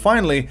 before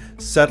finally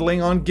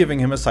settling on giving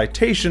him a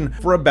citation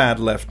for a bad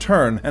left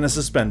turn and a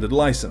suspended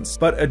license.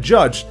 But a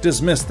judge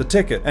dismissed the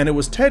ticket, and it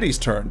was Teddy's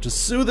turn to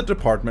sue the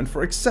department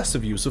for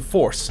excessive use of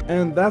force.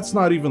 And that's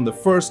not even the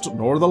first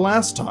nor the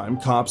last time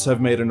cops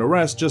have made an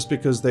arrest just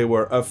because they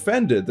were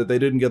offended that they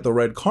didn't get the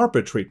red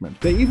carpet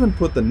treatment. They even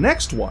put the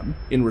next one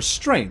in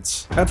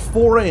restraints. At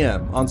 4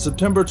 a.m. on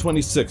September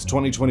 26,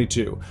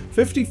 2022,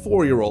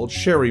 54-year-old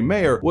Sherry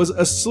Mayer was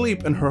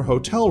asleep in her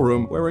hotel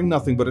room wearing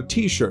nothing but a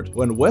t-shirt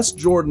when West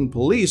Jordan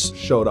police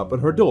showed up at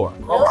her door.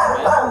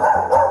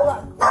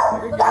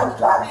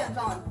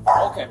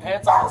 Okay,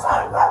 pants on is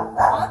fine.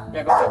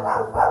 Yeah, go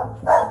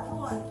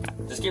ahead.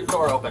 Just keep the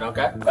door open,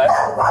 okay? Let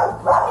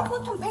me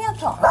put some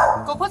pants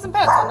on. Go put some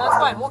pants on, that's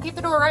fine. We'll keep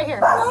the door right here.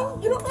 No,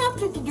 you don't have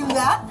to do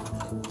that.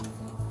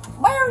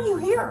 Why are you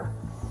here?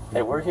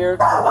 Hey, we're here.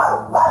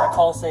 I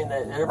call saying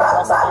that everybody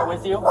else is there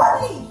with you.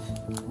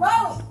 Please,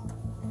 Riley.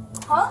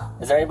 Huh?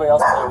 Is there anybody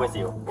else there with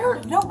you? There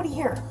is nobody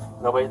here.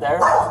 Nobody there?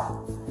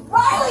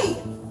 Riley!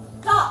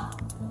 Stop!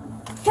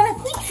 Can I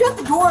please shut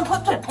the door and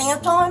put some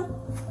pants on?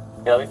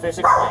 Yeah, let me finish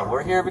explaining.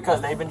 We're here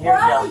because they've been here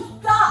yelling.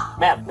 Stop!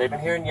 Ma'am, they've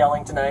been here and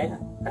yelling tonight,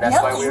 and that's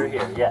why we were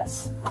here,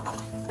 yes.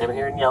 They've been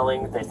here and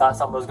yelling. They thought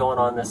something was going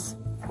on in this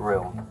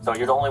room. So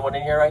you're the only one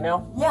in here right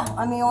now? Yeah,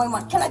 I'm the only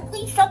one. Can I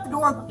please shut the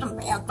door and put some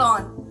pants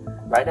on?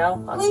 Right now?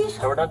 Please?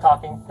 So we're done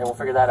talking, and we'll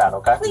figure that out,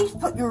 okay? Please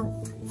put your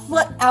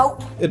foot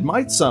out. It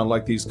might sound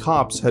like these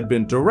cops had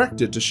been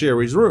directed to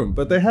Sherry's room,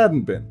 but they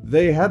hadn't been.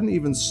 They hadn't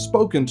even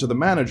spoken to the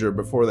manager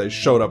before they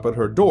showed up at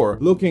her door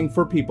looking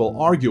for people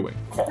arguing.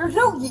 I'm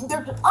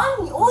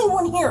the only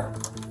one here.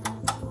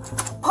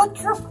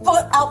 Put your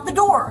foot out the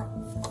door.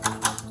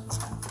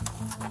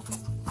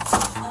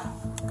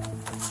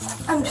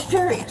 I'm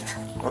serious.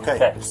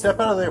 Okay, step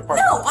out of the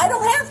apartment. No, I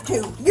don't have to.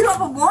 You don't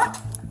have a warrant?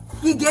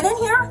 You get in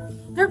here?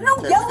 There's no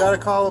yelling. You got a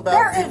call about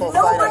there people is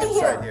nobody fighting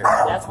here. inside here.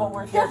 That's what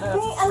we're here to Just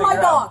me and figure my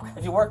dog. out.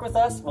 If you work with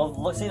us, we'll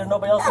look, see there's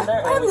nobody else in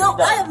there.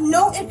 I have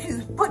no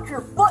issues. Put your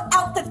foot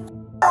out the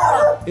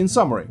door. In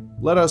summary,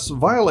 let us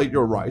violate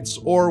your rights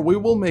or we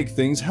will make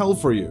things hell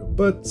for you.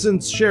 But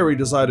since Sherry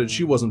decided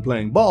she wasn't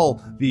playing ball,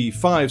 the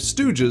Five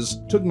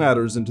Stooges took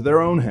matters into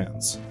their own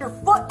hands. Your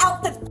foot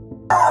out the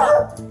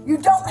door. You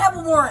don't have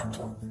a warrant.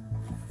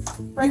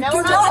 Right now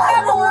You do not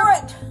have a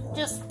warrant.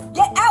 Just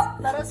get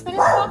out. Let us finish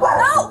talking.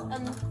 No,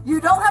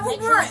 you don't have a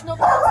Make sure warrant. there's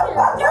nobody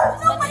here.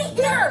 There's nobody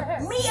here.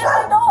 Me and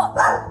my dog.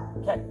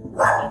 Okay,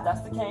 if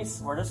that's the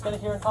case, we're just going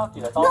to hear and talk to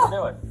you. That's all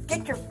we're doing.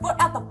 Get your foot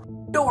out the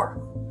door.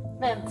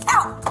 Ma'am.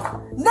 Out.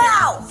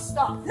 Now.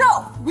 Stop.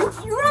 No, you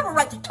don't have a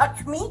right to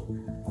touch me.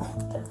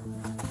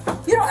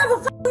 You don't have a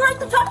right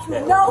to touch me.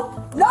 No,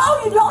 you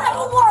don't have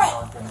a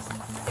warrant.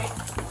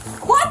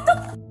 What the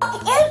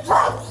fuck is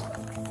this?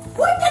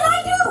 What did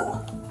I do?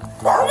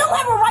 You don't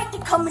have a right to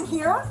come in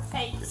here.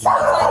 Hey, you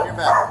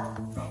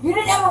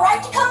didn't have a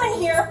right to come in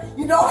here.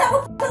 You don't have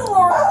a fucking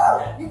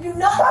warrant. You do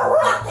not have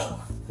nothing.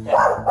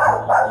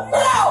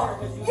 No,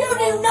 you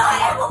do not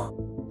have a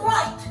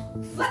right.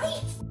 Let me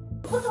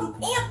put some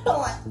pants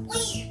on,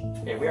 please.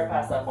 Okay, we are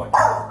past that point.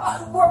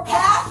 We're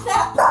past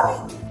that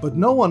point. But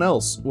no one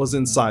else was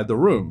inside the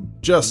room,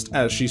 just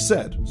as she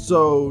said.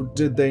 So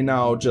did they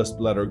now just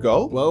let her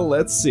go? Well,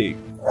 let's see.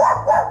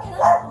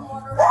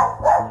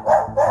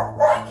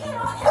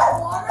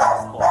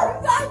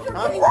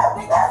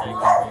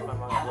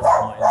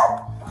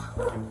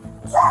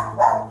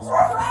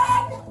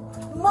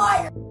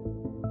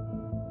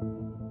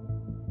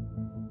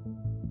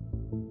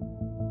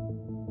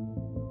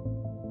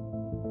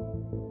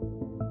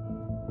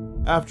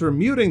 After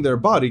muting their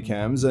body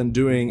cams and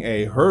doing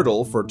a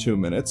hurdle for 2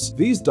 minutes,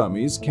 these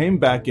dummies came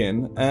back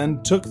in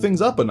and took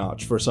things up a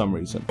notch for some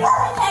reason. What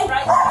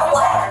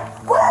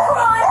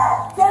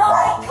crime did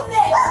I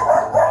commit?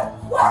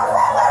 What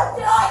crime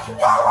did I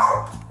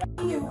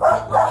commit? You get my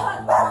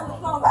husband on the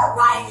phone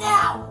right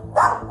now.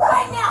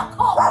 Right now,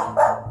 call him.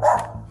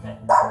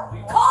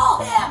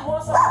 Call him.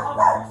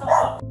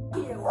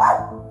 You.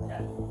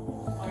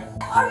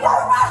 Are you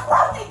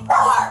arresting me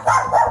for?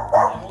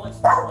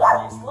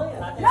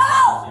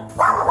 No!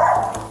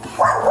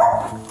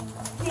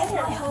 Get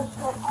my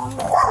husband on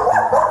the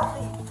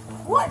phone.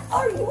 What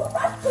are you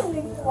arresting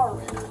me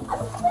for? I'm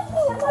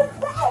sleeping in my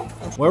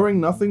bed. Wearing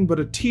nothing but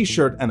a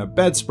t-shirt and a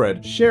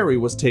bedspread, Sherry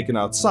was taken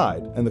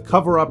outside, and the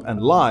cover-up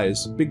and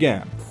lies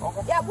began.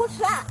 Yeah, what's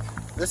that?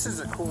 This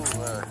is a cool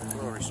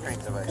little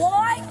restraint device.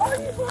 Why are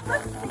you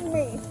arresting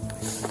me?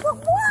 But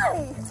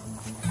why?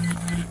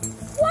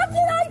 What did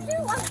I do?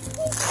 I'm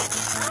sleeping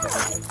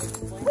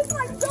with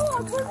my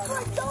dog. Where's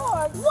my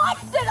dog? What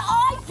did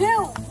I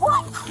do?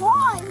 What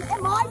crime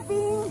am I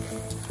being?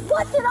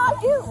 What did I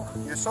do?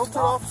 You assaulted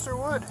Officer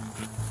Wood.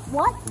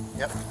 What?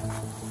 Yep.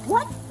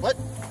 What? What?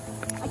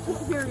 I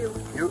can't hear you.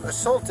 You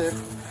assaulted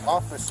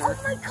Officer Oh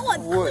my God,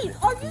 Wood. please,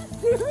 are you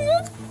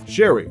serious?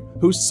 Sherry,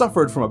 who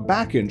suffered from a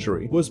back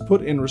injury, was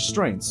put in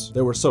restraints.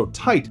 They were so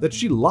tight that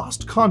she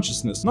lost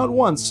consciousness not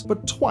once,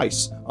 but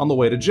twice on the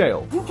way to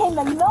jail. You came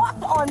and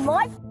knocked on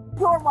my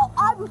door while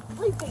I was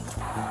sleeping.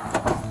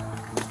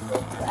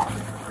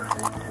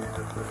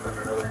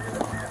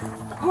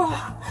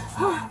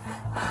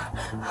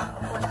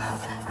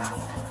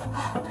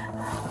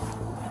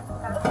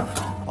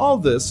 All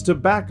this to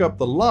back up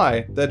the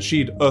lie that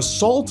she'd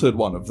assaulted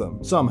one of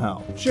them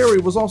somehow. Sherry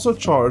was also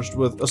charged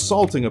with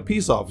assaulting a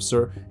peace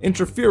officer,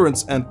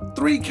 interference, and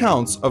 3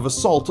 counts of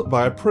assault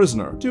by a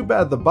prisoner. Too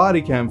bad the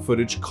body cam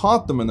footage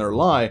caught them in their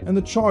lie and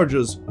the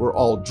charges were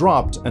all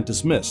dropped and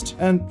dismissed.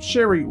 And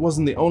Sherry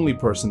wasn't the only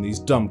person these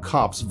dumb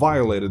cops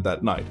violated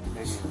that night.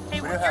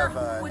 Hey,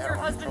 would your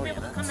husband be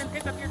able to come and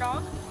pick up your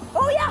dog?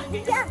 Oh yeah,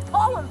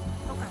 call him.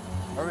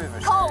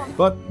 Call him.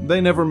 But they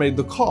never made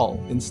the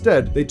call.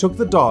 Instead, they took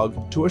the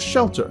dog to a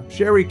shelter.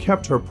 Sherry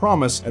kept her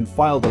promise and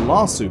filed a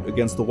lawsuit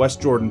against the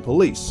West Jordan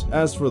police.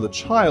 As for the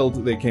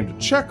child they came to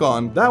check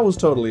on, that was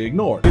totally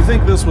ignored. You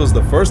think this was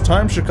the first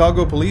time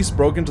Chicago police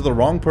broke into the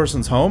wrong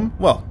person's home?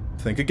 Well,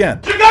 think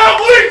again. Chicago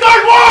Police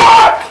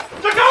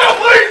 911! Chicago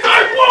Police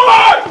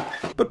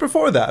 911! But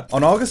before that,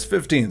 on August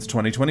 15th,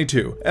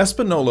 2022,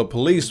 Espanola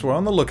police were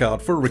on the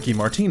lookout for Ricky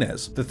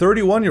Martinez. The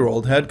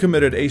 31-year-old had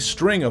committed a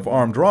string of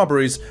armed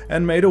robberies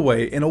and made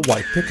away in a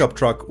white pickup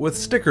truck with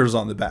stickers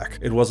on the back.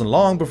 It wasn't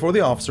long before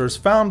the officers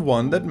found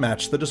one that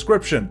matched the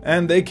description,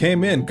 and they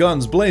came in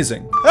guns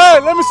blazing. Hey,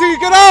 let me see you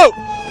get out!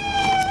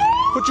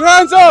 Put your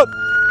hands up!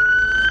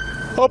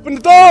 Open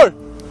the door!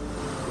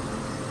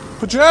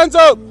 Put your hands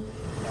up!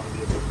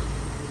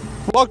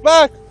 Walk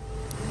back!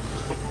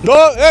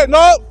 No, hey,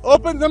 no!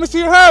 Open, let me see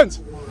your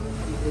hands!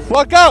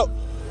 Walk out!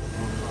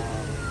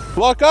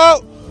 Walk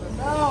out!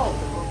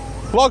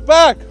 Walk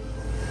back!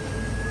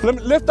 Let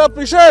me lift up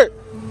your shirt!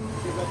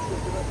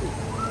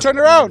 Turn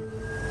around!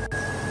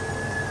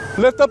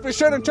 Lift up your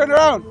shirt and turn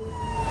around!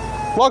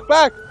 Walk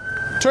back!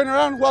 Turn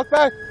around, walk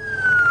back!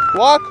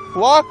 Walk,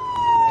 walk!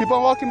 Keep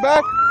on walking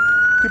back!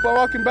 Keep on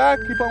walking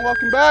back! Keep on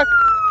walking back!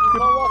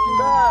 Keep on walking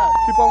back!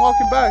 Keep on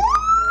walking back!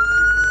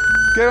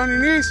 Get on your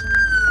knees!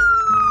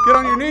 Get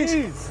on your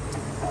knees!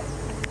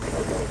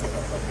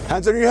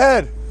 Hands on your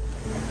head!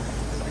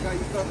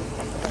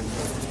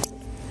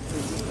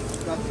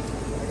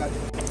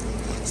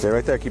 Stay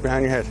right there, keep your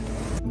hand on your head.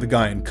 The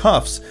guy in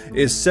cuffs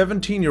is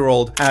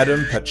 17-year-old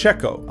Adam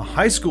Pacheco, a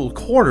high school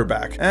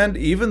quarterback, and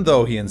even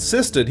though he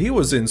insisted he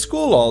was in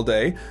school all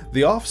day,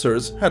 the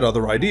officers had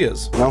other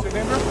ideas. No.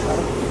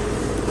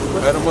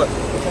 Adam what?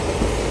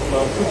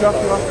 Who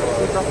dropped you off?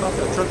 Who dropped off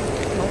that truck?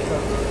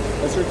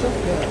 That's your truck?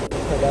 Yeah.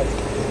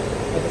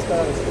 I just got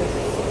out of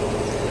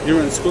school. You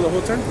were in school the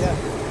whole time? Yeah.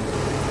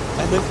 I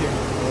live here.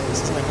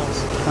 This is my house.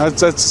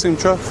 That's the same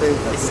truck?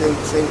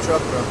 Same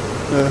truck, bro.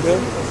 Yeah.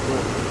 That's cool.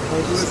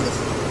 Who is this?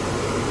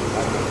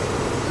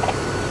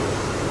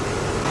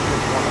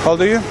 How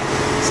old are you?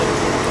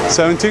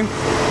 17.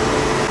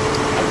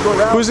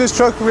 Who's this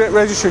truck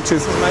registered to?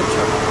 This is my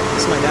truck.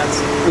 This is my dad's.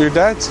 Your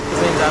dad's?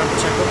 His name's Adam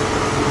Pacheco.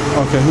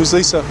 Okay, who's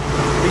Lisa?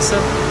 Lisa?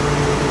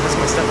 That's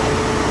my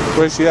stepmom.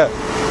 Where's she at?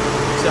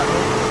 She's at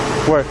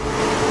home. Where?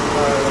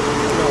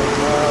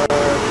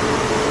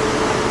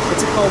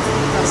 What's it called?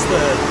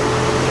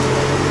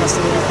 That's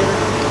the movie theater.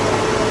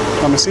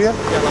 La Mesilla?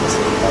 Yeah, La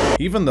Mesilla.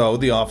 Even though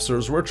the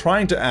officers were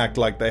trying to act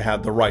like they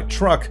had the right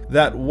truck,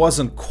 that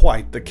wasn't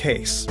quite the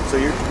case. So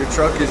your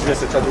truck is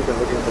just a truck we've been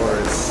looking for.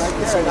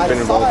 It's been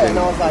involved in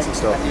some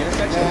stuff.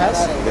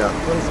 Yeah.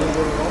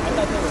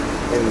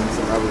 In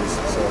some robberies.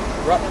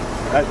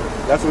 So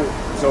that's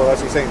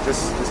what I'm saying.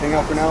 Just hang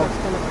out for now.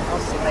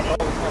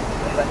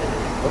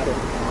 Okay.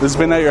 This has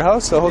been at your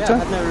house the whole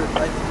time? I've never. I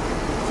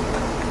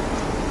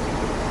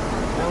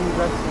only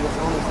drive to the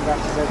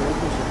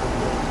relationship.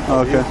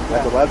 Oh, okay.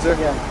 At the labs there?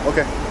 Yeah.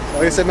 Okay.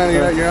 Like I said, man,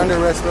 you're under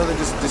arrest, brother.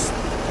 Just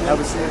have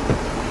a seat.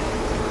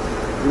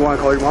 You want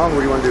to call your mom?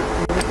 What do you want to do? You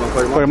want to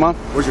call Call your mom?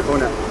 Where's your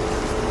phone at?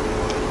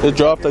 It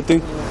dropped, I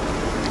think. I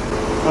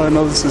don't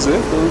know. This is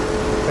it.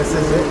 This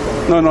is it?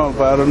 No,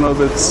 but I don't know if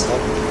it's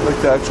like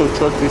the actual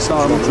truck they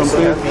saw on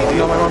something. You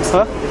know my mom's?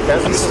 Huh?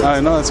 I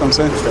know, that's what I'm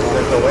saying.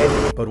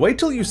 But wait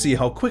till you see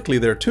how quickly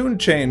their tune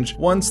changed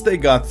once they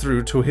got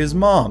through to his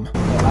mom.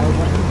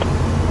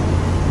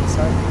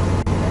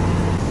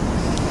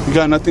 You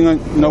got nothing on,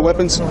 no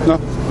weapons? No?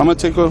 I'm gonna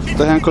take off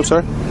the handcuffs,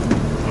 sir.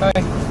 Hi.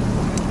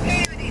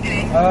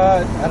 I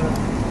don't know.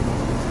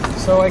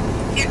 So, like,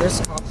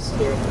 there's cops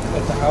here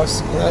at the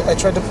house. And I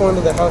tried to pull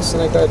into the house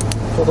and I got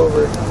pulled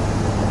over.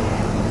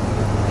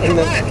 And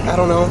then, I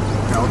don't know.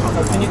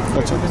 Can you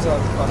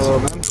hello,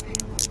 man.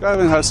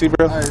 Driving house,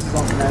 bro.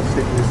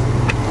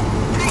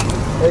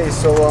 Hey,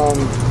 so,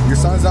 your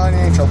son's not in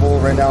any trouble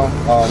right now.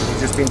 He's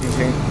just being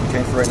detained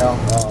for right now.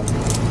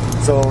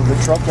 So, the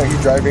truck that he's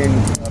driving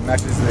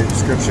matches the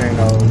description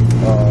of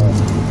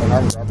an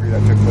armed robbery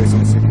that took place on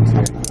the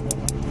CPTA.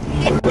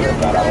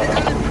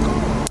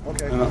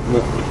 Okay.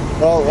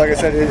 Well, like I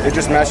said, it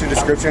just matched the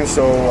description,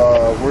 so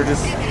we're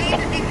just...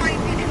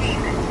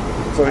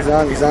 So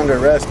he's under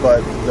arrest,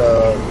 but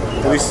the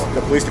police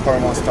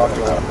department wants to talk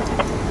to him.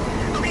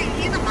 Okay,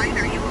 he's a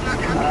minor. You will not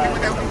have to do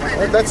without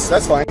consent.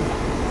 That's fine.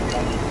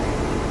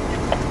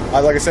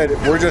 Like I said,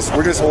 we're just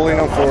holding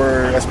him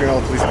for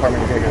Espanola Police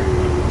Department to get here.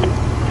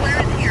 Where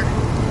is here?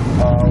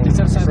 It's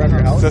outside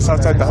the house. Just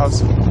outside the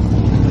house.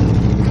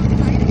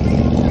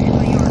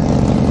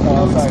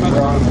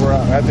 We're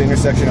at the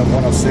intersection of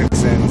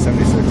 106 and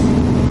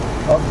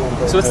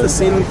 76. So it's the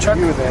same truck?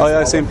 Oh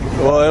yeah, same.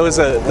 Well,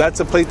 that's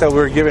a plate that we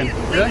were given.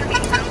 Really?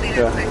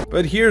 Yeah.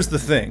 But here's the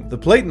thing, the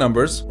plate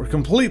numbers were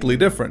completely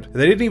different.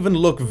 They didn't even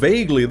look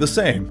vaguely the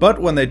same. But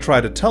when they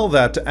tried to tell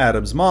that to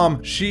Adam's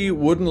mom, she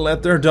wouldn't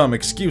let their dumb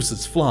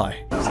excuses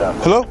fly.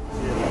 Hello?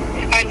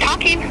 I'm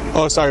talking.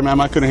 Oh, sorry,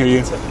 ma'am, I couldn't hear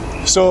you.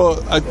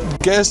 So I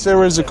guess there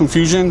was a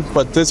confusion,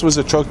 but this was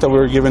a truck that we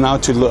were given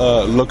out to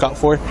look out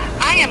for.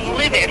 I am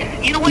livid.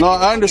 You know what? No,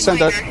 I understand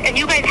that. And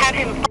you guys had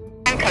him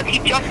because he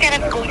just got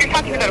out of school. You're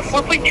talking about a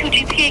 4.2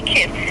 GPA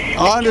kid.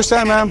 I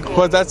understand, ma'am,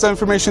 but that's the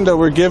information that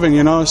we're given,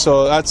 you know.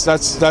 So that's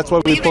why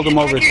we pulled him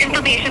over. Your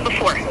information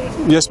before.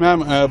 Yes,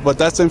 ma'am, but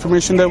that's the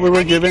information that we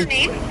were given. Your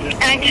name,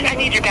 and I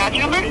need your badge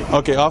number.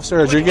 Okay, Officer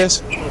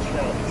Rodriguez.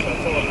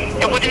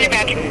 And what is your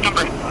badge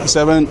number?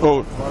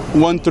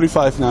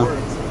 135 now.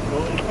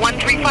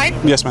 135.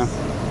 testified? Yes, ma'am.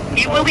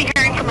 You will be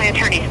hearing from my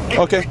attorney. This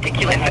Okay. is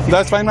ridiculous.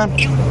 That's fine, ma'am.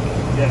 You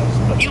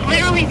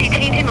literally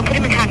detained him and put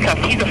him in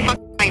handcuffs. He's a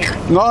fucking minor.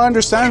 No, I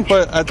understand,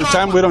 but at the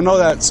time we don't know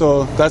that,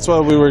 so that's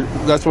what we were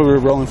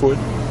rolling for.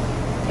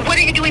 What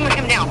are you doing with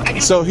him now?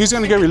 So he's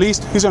gonna get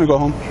released. He's gonna go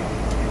home.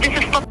 This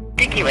is fucking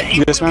ridiculous.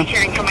 You Yes, will ma'am. be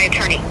hearing from my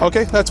attorney.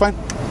 Okay, that's fine.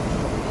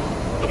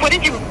 What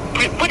is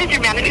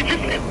your manager? Is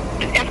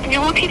this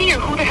Espanola PD or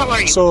who the hell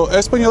are you? So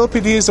Espanola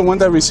PD is the one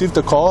that received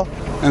the call,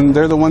 and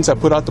they're the ones that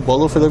put out the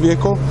bolo for the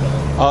vehicle.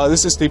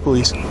 This is State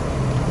Police. This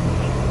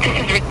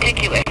is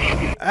ridiculous.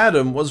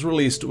 Adam was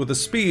released with a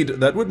speed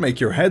that would make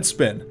your head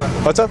spin.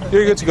 What's up?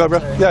 You're good to go, bro.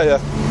 Yeah.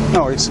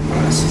 No worries.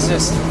 She's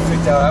just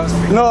freaked out. I was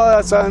freaked out. No,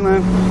 that's fine,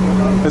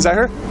 man. Is that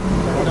her?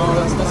 No,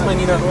 that's my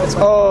Nina. That's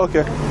my Oh,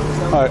 okay.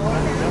 All right.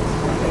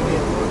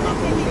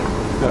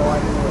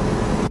 Yeah.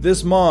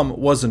 This mom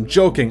wasn't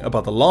joking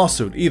about the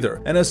lawsuit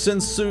either, and has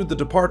since sued the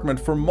department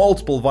for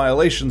multiple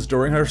violations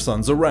during her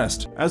son's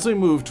arrest. As we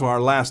move to our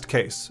last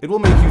case, it will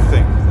make you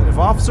think that if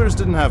officers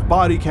didn't have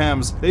body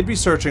cams, they'd be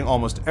searching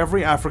almost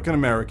every African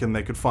American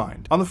they could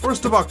find. On the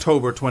 1st of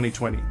October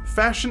 2020,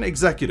 fashion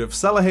executive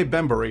Salehe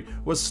Bembury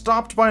was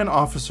stopped by an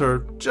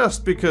officer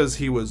just because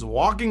he was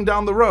walking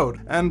down the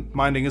road and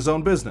minding his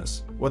own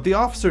business. What the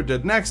officer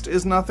did next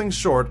is nothing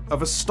short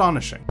of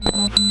astonishing.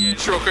 Yeah,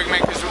 just real quick,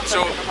 man,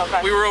 so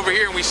we were over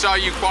here and we saw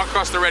you walk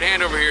across the red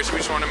hand over here, so we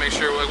just wanted to make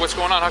sure, like, what's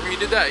going on? How come you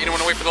did that? You didn't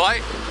want to wait for the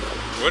light?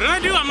 What did I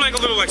do? I'm like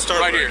a little like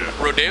startled. Right here,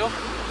 Rodeo?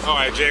 Oh,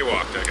 I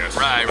jaywalked, I guess.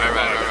 Right.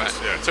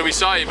 Yeah. So we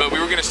saw you, but we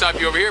were gonna stop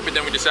you over here, but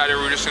then we decided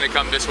we were just gonna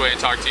come this way and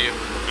talk to you.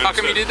 How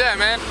come you did that,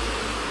 man?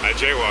 I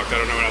jaywalked.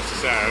 I don't know what else to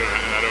say. I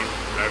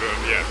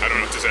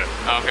don't know what to say.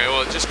 Okay,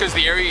 well, just because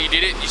the area you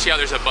did it, you see how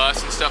there's a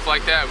bus and stuff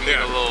like that? We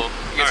get a little...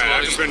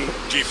 I've just been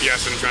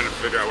GPSing, trying to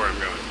figure out where I'm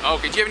going.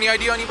 Okay, do you have any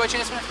ID on you by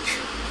chance, man?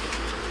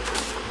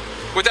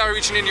 Without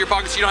reaching into your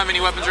pockets, you don't have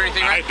any weapons or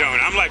anything, right? I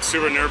don't. I'm like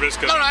super nervous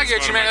because... No, I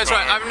get you, man. That's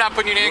right. I'm not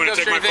putting you in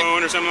handcuffs or anything. You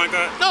want to take my phone or something like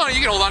that? No, you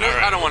can hold on to it.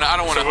 Right. I don't want to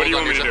So what do you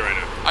want me to do right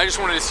now? I just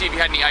wanted to see if you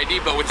had any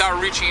ID, but without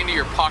reaching into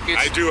your pockets...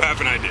 I do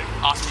have an ID.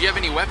 Awesome. Do you have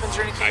any weapons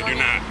or anything? I do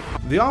not.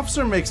 The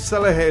officer makes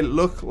Salehe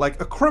look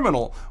like a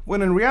criminal,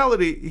 when in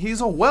reality,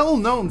 he's a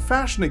well-known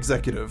fashion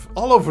executive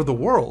all over the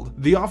world.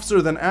 The officer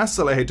then asks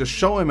Salehe to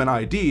show him an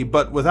ID,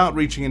 but without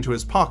reaching into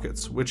his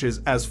pockets, which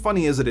is as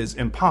funny as it is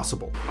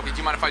impossible. Okay, do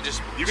you mind if I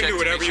just You can do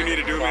whatever you need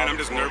to do, man. I'm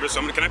just nervous.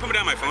 Can I put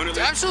down my phone at least?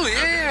 Absolutely,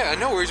 yeah.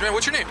 No worries, man.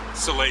 What's your name?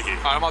 Salehe.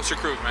 All right, I'm Officer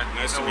Krug, man.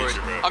 Nice to meet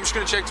you, bro. I'm just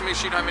going to check to make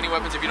sure you don't have any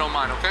weapons if you don't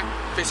mind, okay?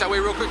 Face that way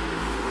real quick.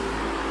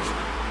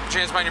 Put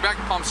your hands behind your back,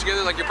 palms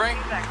together like you're praying.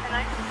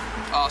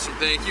 Awesome,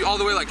 thank you. All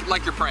the way like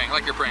you're praying,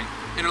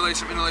 Interlace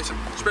them.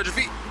 Spread your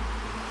feet.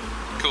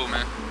 Cool,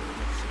 man.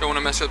 Don't want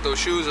to mess up those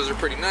shoes. Those are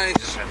pretty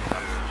nice.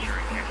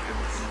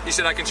 You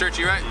said I can search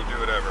you, right? You do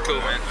whatever. Cool,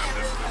 man.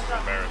 This is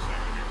embarrassing.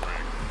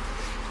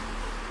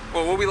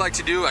 Well, what we like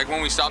to do, like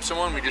when we stop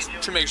someone, we just,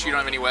 to make sure you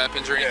don't have any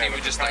weapons or anything,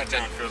 we just like to...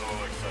 Feels a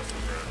little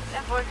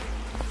excessive, bro.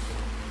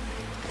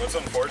 What's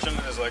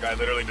unfortunate is like I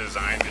literally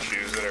designed the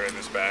shoes that are in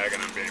this bag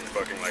and I'm being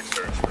fucking like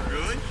searched for.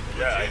 Really?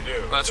 Yeah, I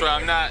do. That's why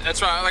I'm not,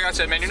 like I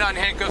said, man, you're not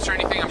in handcuffs or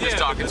anything, I'm just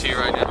talking to you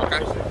right now,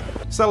 okay?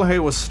 Salehe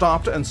was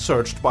stopped and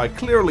searched by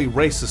clearly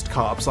racist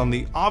cops on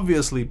the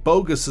obviously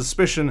bogus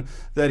suspicion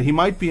that he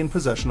might be in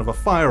possession of a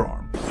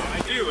firearm.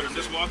 I do, and I'm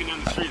just walking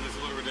down the street and it's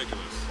a little ridiculous.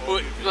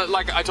 Well,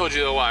 like I told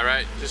you the why,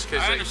 right? Just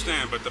because. I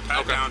understand, but the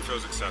pat down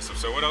feels excessive.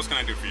 So what else can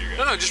I do for you guys?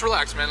 No, just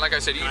relax, man. Like I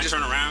said, you can just I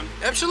turn around.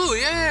 Absolutely,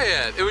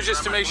 yeah. It was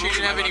just to make sure you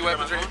didn't have any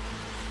weapons or anything.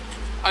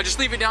 I'll just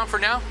leave it down for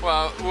now.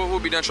 Well, we'll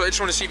be done. So I just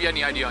want to see if you had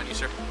any ID on you,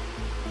 sir.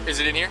 Is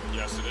it in here?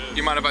 Yes, it is. Do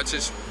you mind if I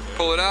just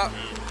pull it out?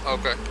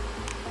 Okay.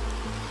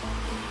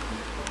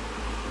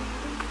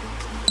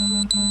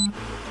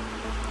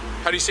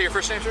 How do you say your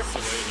first name, sir?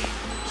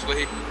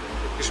 Salehe.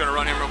 Just gonna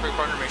run in real quick,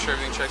 partner. Make sure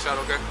everything checks out,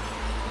 okay?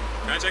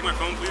 Can I take my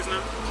phone, please,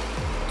 now?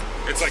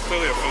 It's like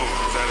clearly a phone.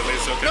 Is that at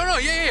least okay? No,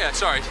 yeah.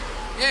 Sorry.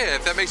 Yeah,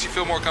 if that makes you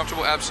feel more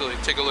comfortable, absolutely.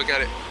 Take a look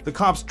at it. The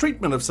cops'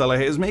 treatment of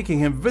Salehe is making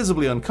him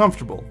visibly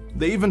uncomfortable.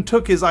 They even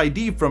took his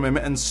ID from him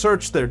and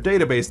searched their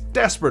database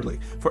desperately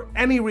for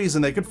any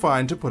reason they could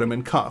find to put him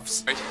in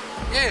cuffs.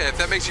 Yeah, if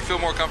that makes you feel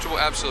more comfortable,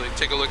 absolutely.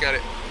 Take a look at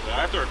it. I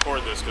have to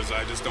record this because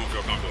I just don't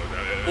feel comfortable with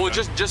that. Well,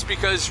 just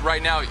because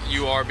right now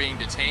you are being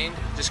detained,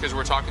 just because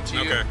we're talking to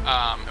you, okay.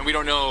 And we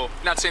don't know,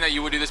 not saying that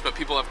you would do this, but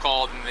people have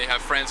called and they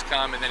have friends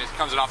come and then it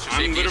comes an officer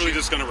safety I'm literally issue.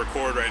 just going to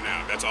record right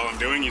now. That's all I'm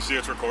doing. You see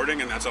it's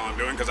recording and that's all I'm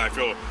doing because I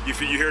feel, you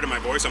hear it in my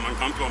voice, I'm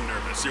uncomfortable, I'm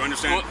nervous. You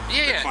understand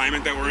the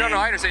climate that we're in? No,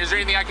 I understand. Is there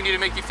anything I can do to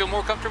make you feel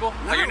more comfortable?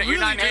 Not Like you're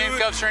not in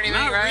handcuffs or anything,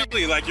 not right?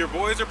 Really. Like your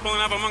boys are pulling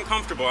up, I'm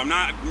uncomfortable. I'm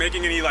not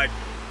making any like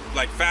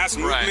fast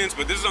movements,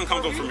 but this is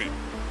uncomfortable for me.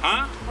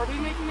 Huh? Are we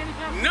making any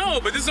progress? No,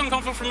 but this is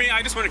uncomfortable for me.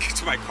 I just want to get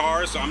to my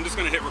car, so I'm just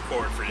going to hit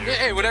record for you. Yeah,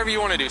 hey, whatever you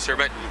want to do, sir.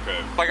 But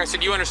like I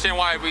said, you understand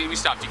why we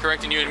stopped you,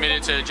 correct? And you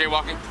admitted to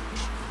jaywalking?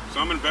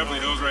 So I'm in Beverly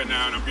Hills right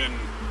now, and I'm getting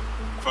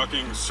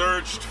fucking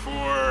searched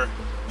for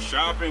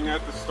shopping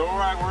at the store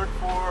I work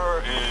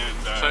for,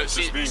 and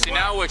so see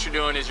now what you're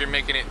doing is you're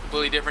making it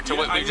completely different to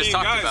what we just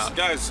talked about.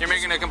 Guys, you're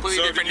making a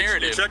completely different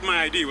narrative. You check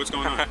my ID. What's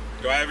going on?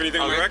 Do I have anything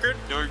on the record?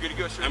 No, you're good to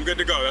go, sir. I'm good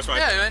to go. That's why.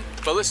 Yeah, man.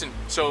 But listen,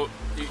 so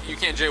you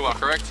can't jaywalk,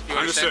 correct? You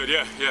understood?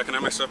 Yeah. Can I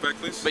have my stuff back,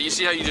 please? But you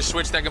see how you just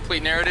switched that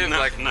complete narrative?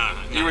 Nah.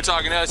 You were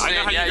talking to us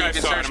saying, yeah, you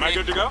can search me. Am I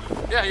good to go?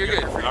 Yeah, you're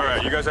good. All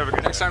right, you guys have a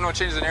good day. Next time, don't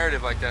change the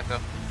narrative like that, though.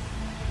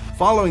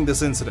 Following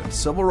this incident,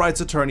 civil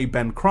rights attorney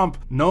Ben Crump,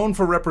 known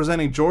for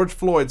representing George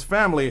Floyd's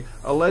family,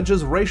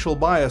 alleges racial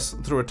bias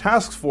through a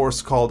task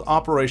force called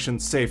Operation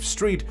Safe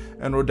Street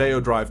and Rodeo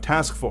Drive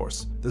Task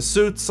Force. The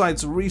suit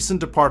cites recent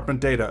department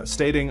data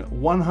stating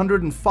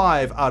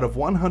 105 out of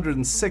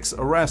 106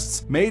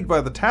 arrests made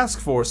by the task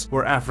force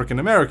were African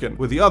American,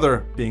 with the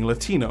other being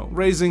Latino,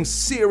 raising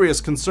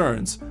serious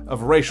concerns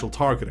of racial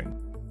targeting.